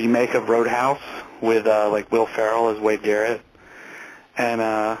in a remake of Roadhouse with like Will Ferrell as Wade Garrett, and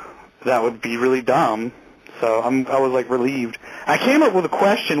that would be really dumb. So I was like relieved. I came up with a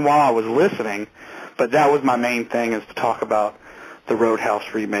question while I was listening, but that was my main thing, is to talk about the Roadhouse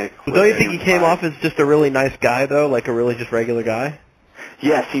remake. Don't you think he came off as just a really nice guy, though? Like a really just regular guy?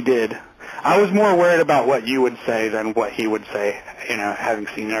 Yes, he did. I was more worried about what you would say than what he would say, having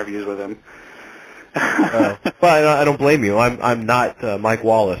seen interviews with him. Well, I don't blame you. I'm not Mike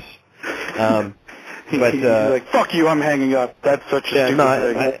Wallace. But he's like, fuck you, I'm hanging up. That's such a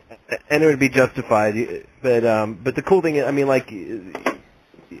stupid thing. And it would be justified. But the cool thing is, I mean, like,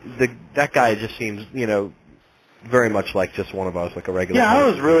 that guy just seems, very much like just one of us, like a regular person. I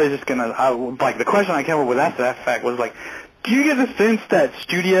was really just going to, like, the question I came up with after that fact was, like, do you get the sense that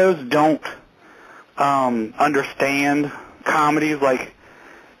studios don't understand comedies? Like,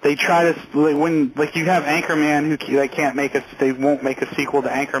 they try to, when, like, you have Anchorman they won't make a sequel to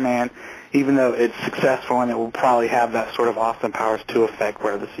Anchorman, even though it's successful, and it will probably have that sort of Austin Powers 2 effect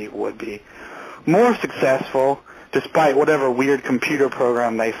where the sequel would be more successful, despite whatever weird computer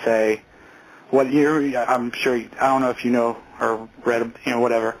program they say. I'm sure, I don't know if you know or read,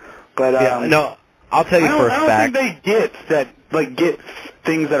 whatever. But no, I'll tell you for a fact. I don't think they get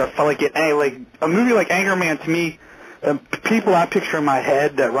things that are like a movie like Anchorman. To me, people I picture in my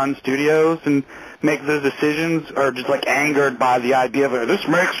head that run studios and make those decisions are just like angered by the idea of it. This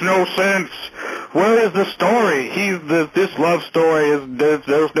makes no sense. Where is the story? This love story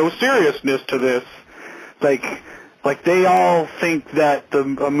there's no seriousness to this. Like they all think that a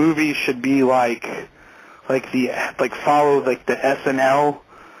movie should be follow the SNL,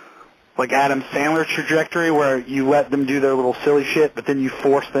 like Adam Sandler trajectory, where you let them do their little silly shit, but then you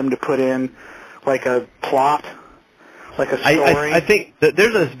force them to put in like a plot, like a story. I think that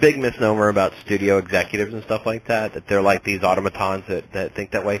there's this big misnomer about studio executives and stuff like that they're like these automatons that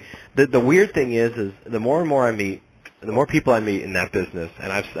think that way. The weird thing is the more and more I meet, the more people I meet in that business,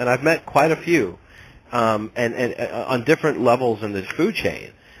 and I've met quite a few. And on different levels in the food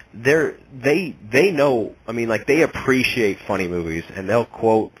chain, they know. I mean, like they appreciate funny movies, and they'll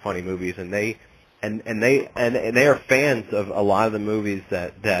quote funny movies, and they are fans of a lot of the movies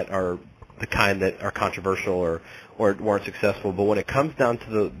that are the kind that are controversial or weren't successful. But when it comes down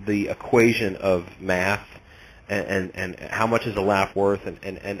to the equation of math and how much is a laugh worth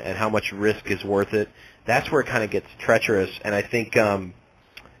and how much risk is worth it, that's where it kind of gets treacherous. And I think.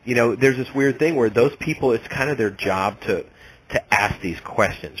 There's this weird thing where those people, it's kind of their job to ask these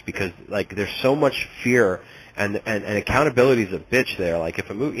questions because, like, there's so much fear and accountability is a bitch there. Like, if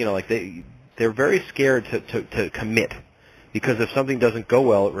a movie, like, they're very scared to commit because if something doesn't go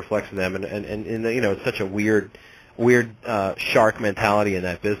well, it reflects on them. And it's such a weird shark mentality in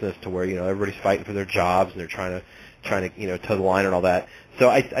that business to where, everybody's fighting for their jobs and they're trying to toe the line and all that. So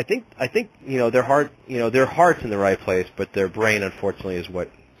I think their heart's in the right place, but their brain, unfortunately, is what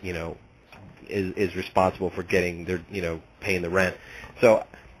is responsible for getting their paying the rent. So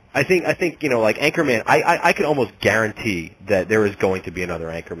I think like Anchorman. I can almost guarantee that there is going to be another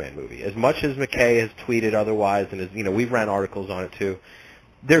Anchorman movie. As much as McKay has tweeted otherwise, and as we've ran articles on it too.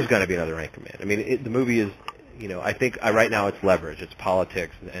 There's going to be another Anchorman. I mean, the movie is, I think right now it's leverage, it's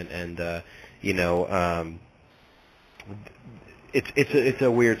politics, and it's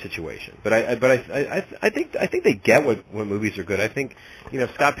a weird situation. But I think they get what movies are good. I think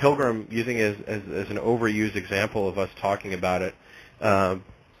Scott Pilgrim using it as an overused example of us talking about it.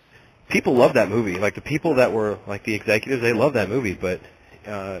 People love that movie. Like the people that were like the executives, they love that movie. But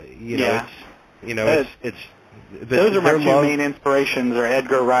it's those are my two main inspirations, are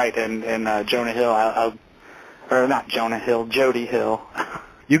Edgar Wright and Jonah Hill. Or not Jonah Hill, Jody Hill.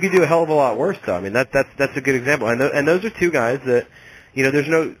 You could do a hell of a lot worse, though. I mean, that's a good example. And those are two guys that, there's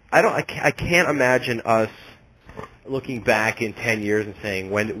no. I can't imagine us looking back in 10 years and saying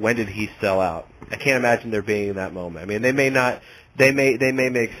when did he sell out. I can't imagine there being that moment. I mean, they may not. They may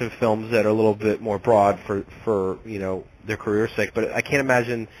make some films that are a little bit more broad for their career's sake, but I can't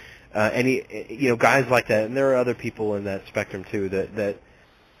imagine. Any guys like that, and there are other people in that spectrum too that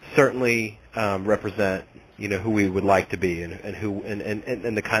certainly represent who we would like to be and who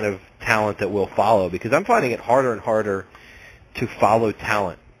and the kind of talent that we'll follow, because I'm finding it harder and harder to follow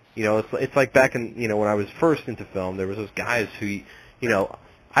talent. It's like back in when I was first into film, there was those guys who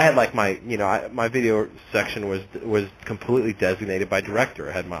I had like my video section was completely designated by director.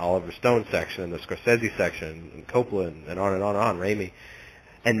 I had my Oliver Stone section and the Scorsese section and Coppola and on and on, Raimi.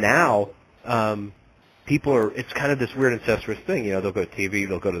 And now, people are. It's kind of this weird incestuous thing. They'll go to TV,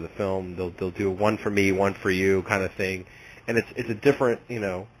 they'll go to the film, they'll do one for me, one for you kind of thing, and it's a different.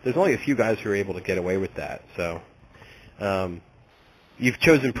 There's only a few guys who are able to get away with that. So, you've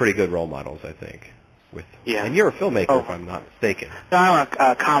chosen pretty good role models, I think. And you're a filmmaker, if I'm not mistaken. No, I'm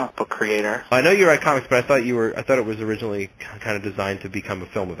a comic book creator. I know you write comics, but I thought it was originally kind of designed to become a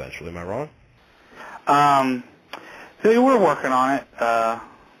film eventually. Am I wrong? We were working on it.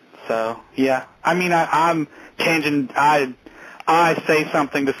 So yeah, I mean, I'm changing. I say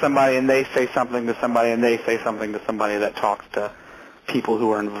something to somebody, and they say something to somebody, and they say something to somebody that talks to people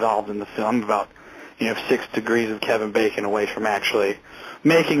who are involved in the film. I'm about 6 degrees of Kevin Bacon away from actually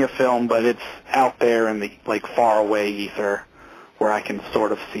making a film, but it's out there in the far away ether where I can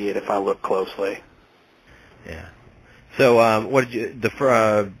sort of see it if I look closely. Yeah. So what did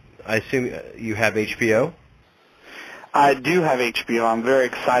you? I assume you have HBO. I do have HBO. I'm very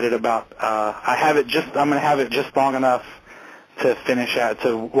excited about. I'm going to have it just long enough to finish out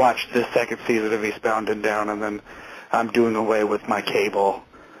to watch the second season of Eastbound and Down, and then I'm doing away with my cable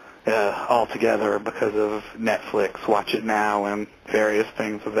altogether because of Netflix, Watch It Now, and various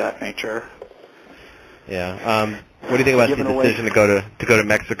things of that nature. Yeah. What do you think about the decision to go to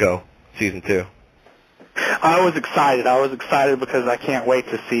Mexico season 2? I was excited. Because I can't wait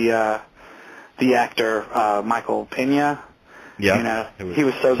to see. The actor Michael Pena. Yeah, he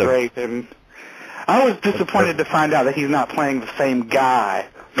was so great, and I was disappointed to find out that he's not playing the same guy.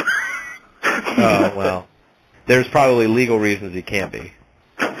 Oh well, there's probably legal reasons he can't be.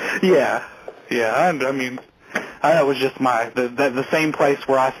 Yeah. I mean, that was just the same place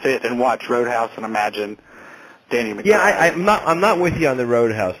where I sit and watch Roadhouse and imagine Danny McBride. Yeah, I'm not with you on the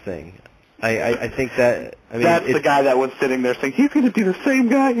Roadhouse thing. I think that, that's the guy that was sitting there saying, he's going to be the same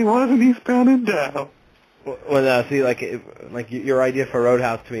guy he was in Eastbound and Down. Well, no, see, like your idea for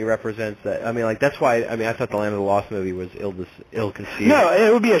Roadhouse to me represents that. I mean, that's why, I thought the Land of the Lost movie was ill-conceived. No,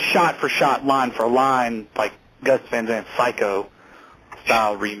 it would be a shot-for-shot, line-for-line, like Gus Van Sant's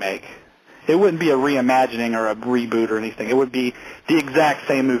Psycho-style remake. It wouldn't be a reimagining or a reboot or anything. It would be the exact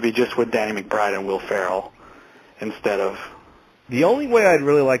same movie, just with Danny McBride and Will Ferrell instead of... The only way I'd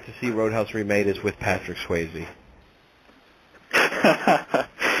really like to see Roadhouse remade is with Patrick Swayze.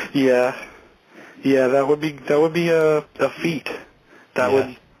 Yeah, that would be a feat. That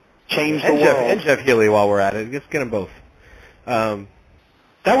would change the world. And Jeff Healey, while we're at it, let's get them both. That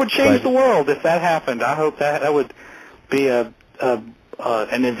would change the world if that happened. I hope that would be an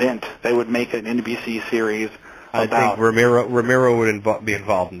event. They would make an NBC series. I think Ramiro would be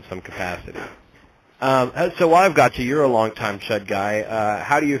involved in some capacity. So while I've got you, you're a longtime Chud guy.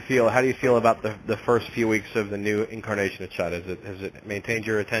 How do you feel about the first few weeks of the new incarnation of Chud? Has it maintained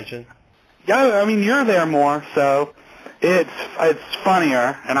your attention? Yeah, you're there more, so it's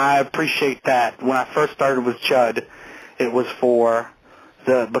funnier, and I appreciate that. When I first started with Chud, it was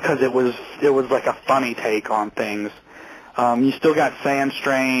because it was like a funny take on things. You still got Sand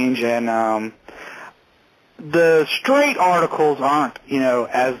Strange, and the straight articles aren't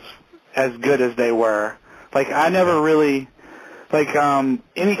as good as they were. I never really any kind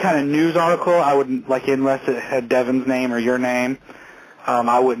of news article I wouldn't unless it had Devin's name or your name.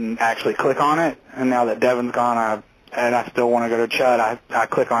 I wouldn't actually click on it. And now that Devin's gone, I still want to go to Chud, I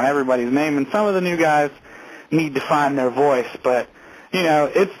click on everybody's name. And some of the new guys need to find their voice, but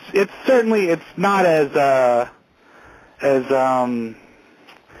it's certainly it's not as I don't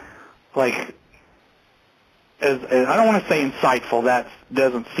want to say insightful. That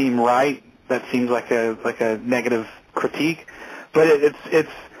doesn't seem right. That seems like a negative critique. But it's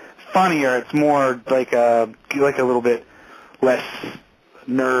funnier. It's more like a little bit less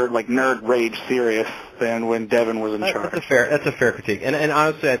nerd rage serious than when Devin was in charge. That's a fair critique. And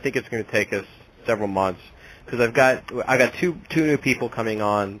honestly, I think it's going to take us several months because I got two new people coming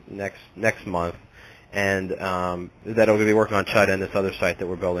on next month, and that'll be working on Chud and this other site that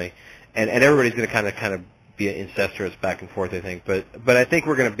we're building, and everybody's going to kind of be incestuous back and forth, I think. But I think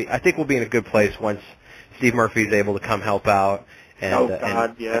we'll be in a good place once Steve Murphy's able to come help out.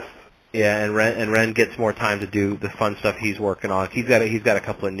 And, yes. Yeah, and Ren gets more time to do the fun stuff he's working on. He's got a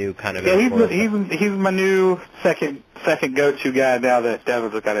couple of new kind of. Yeah, he's my new second go-to guy now that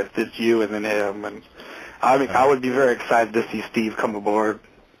Devin's got it. It's you and then him, and I would be very excited to see Steve come aboard.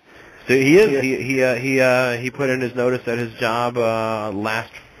 So he is. He put in his notice at his job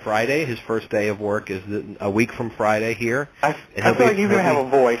last Friday. His first day of work is a week from Friday here. I feel like he's gonna have a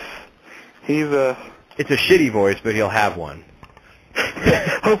voice. It's a shitty voice, but he'll have one.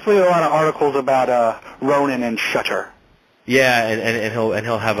 Hopefully, a lot of articles about Ronan and Shutter. Yeah, and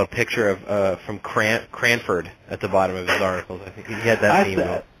he'll have a picture of from Cranford at the bottom of his articles. I think he had that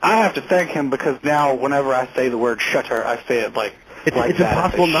email. I have to thank him because now whenever I say the word Shutter, I say it like it's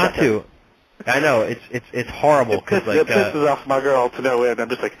impossible not to. I know it's horrible because it pisses off my girl to no end. I'm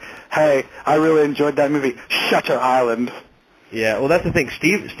just like, hey, I really enjoyed that movie, Shutter Island. Yeah, well that's the thing.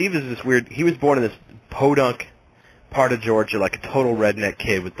 Steve is this weird. He was born in this podunk part of Georgia, like a total redneck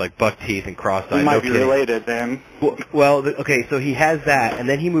kid with like buck teeth and cross-eyed. We might be related then. Okay, so he has that, and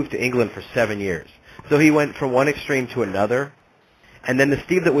then he moved to England for 7 years. So he went from one extreme to another, and then the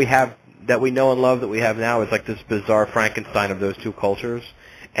Steve that we have, that we know and love, that we have now, is like this bizarre Frankenstein of those two cultures.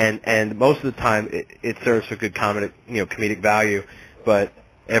 And most of the time, it serves for good comedic value, but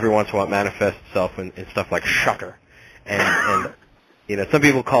every once in a while it manifests itself in stuff like Shucker, and some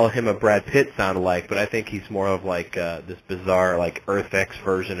people call him a Brad Pitt sound-alike, but I think he's more of like this bizarre like Earth X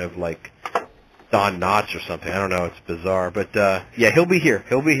version of like Don Knotts or something. I don't know. It's bizarre, but yeah, he'll be here.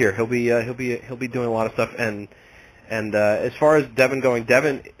 He'll be doing a lot of stuff. And as far as Devin going,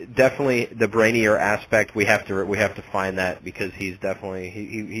 Devin definitely the brainier aspect. We have to find that because he's definitely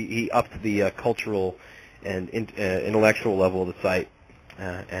he upped the cultural and intellectual level of the site,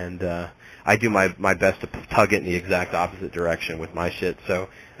 and I do my best to tug it in the exact opposite direction with my shit. So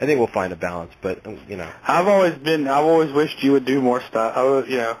I think we'll find a balance. But I've always wished you would do more stuff.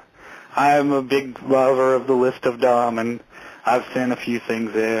 I am a big lover of the list of Dom, and I've sent a few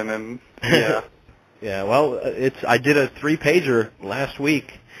things in, and yeah. Yeah. Well, I did a 3-pager last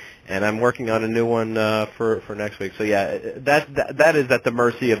week, and I'm working on a new one for next week. So yeah, that is at the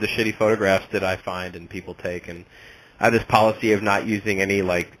mercy of the shitty photographs that I find and people take, and I have this policy of not using any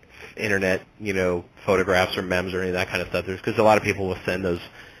like internet, photographs or memes or any of that kind of stuff. Because a lot of people will send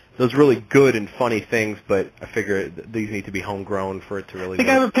those really good and funny things, but I figure these need to be homegrown for it to really. I think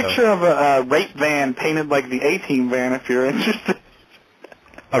I have a picture of a rape van painted like the A-Team van. If you're interested.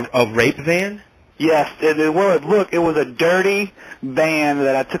 A rape van? Yes. It was a dirty van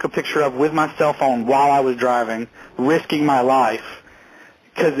that I took a picture of with my cell phone while I was driving, risking my life.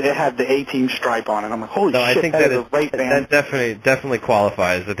 Because it had the A-Team stripe on it. I'm like, holy shit, I think that is a rape van. That definitely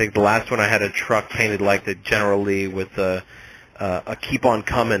qualifies. I think the last one I had a truck painted like the General Lee with a Keep On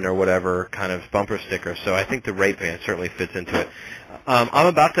Comin' or whatever kind of bumper sticker. So I think the rape van certainly fits into it.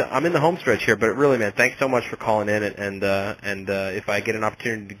 I'm in the home stretch here, but really, man, thanks so much for calling in. And if I get an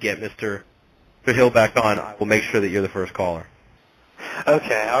opportunity to get Mr. Hill back on, I will make sure that you're the first caller.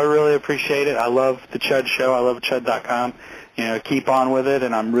 Okay, I really appreciate it. I love the Chud Show. I love Chud.com. Keep on with it,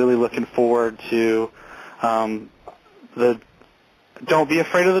 and I'm really looking forward to the Don't Be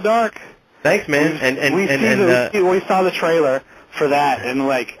Afraid of the Dark. Thanks, man. We saw the trailer for that, and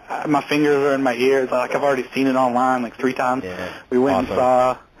like my fingers are in my ears. Like I've already seen it online like 3 times. Yeah, we went and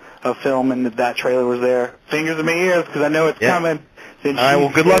saw a film, and that trailer was there. Fingers in my ears because I know it's coming. All right. Well,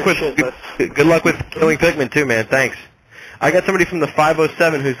 good luck with Killing Pikmin too, man. Thanks. I got somebody from the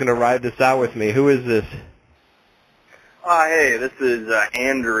 507 who's going to ride this out with me. Who is this? Hey, this is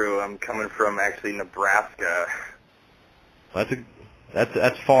Andrew. I'm coming from actually Nebraska.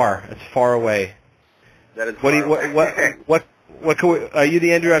 That's far. That's far away. That is. What are you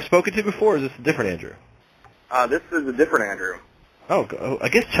the Andrew I've spoken to before, or is this a different Andrew? This is a different Andrew. Oh, I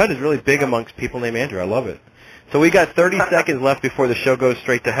guess Chud is really big amongst people named Andrew. I love it. So we got 30 seconds left before the show goes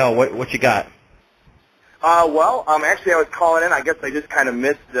straight to hell. What you got? Actually, I was calling in. I guess I just kind of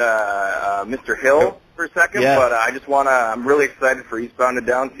missed Mr. Hill for a second, Yeah. but I just I'm really excited for Eastbound and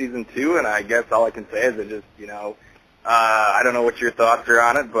Down Season 2, and I guess all I can say is I don't know what your thoughts are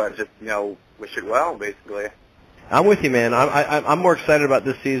on it, but just, wish it well, basically. I'm with you, man. I'm more excited about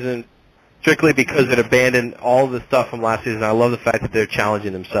this season strictly because it abandoned all the stuff from last season. I love the fact that they're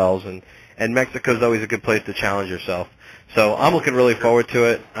challenging themselves, and Mexico's always a good place to challenge yourself. So I'm looking really forward to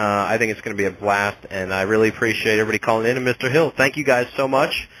it. I think it's going to be a blast, and I really appreciate everybody calling in. And Mr. Hill, thank you guys so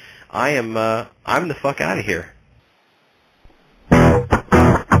much. I'm the fuck out of here.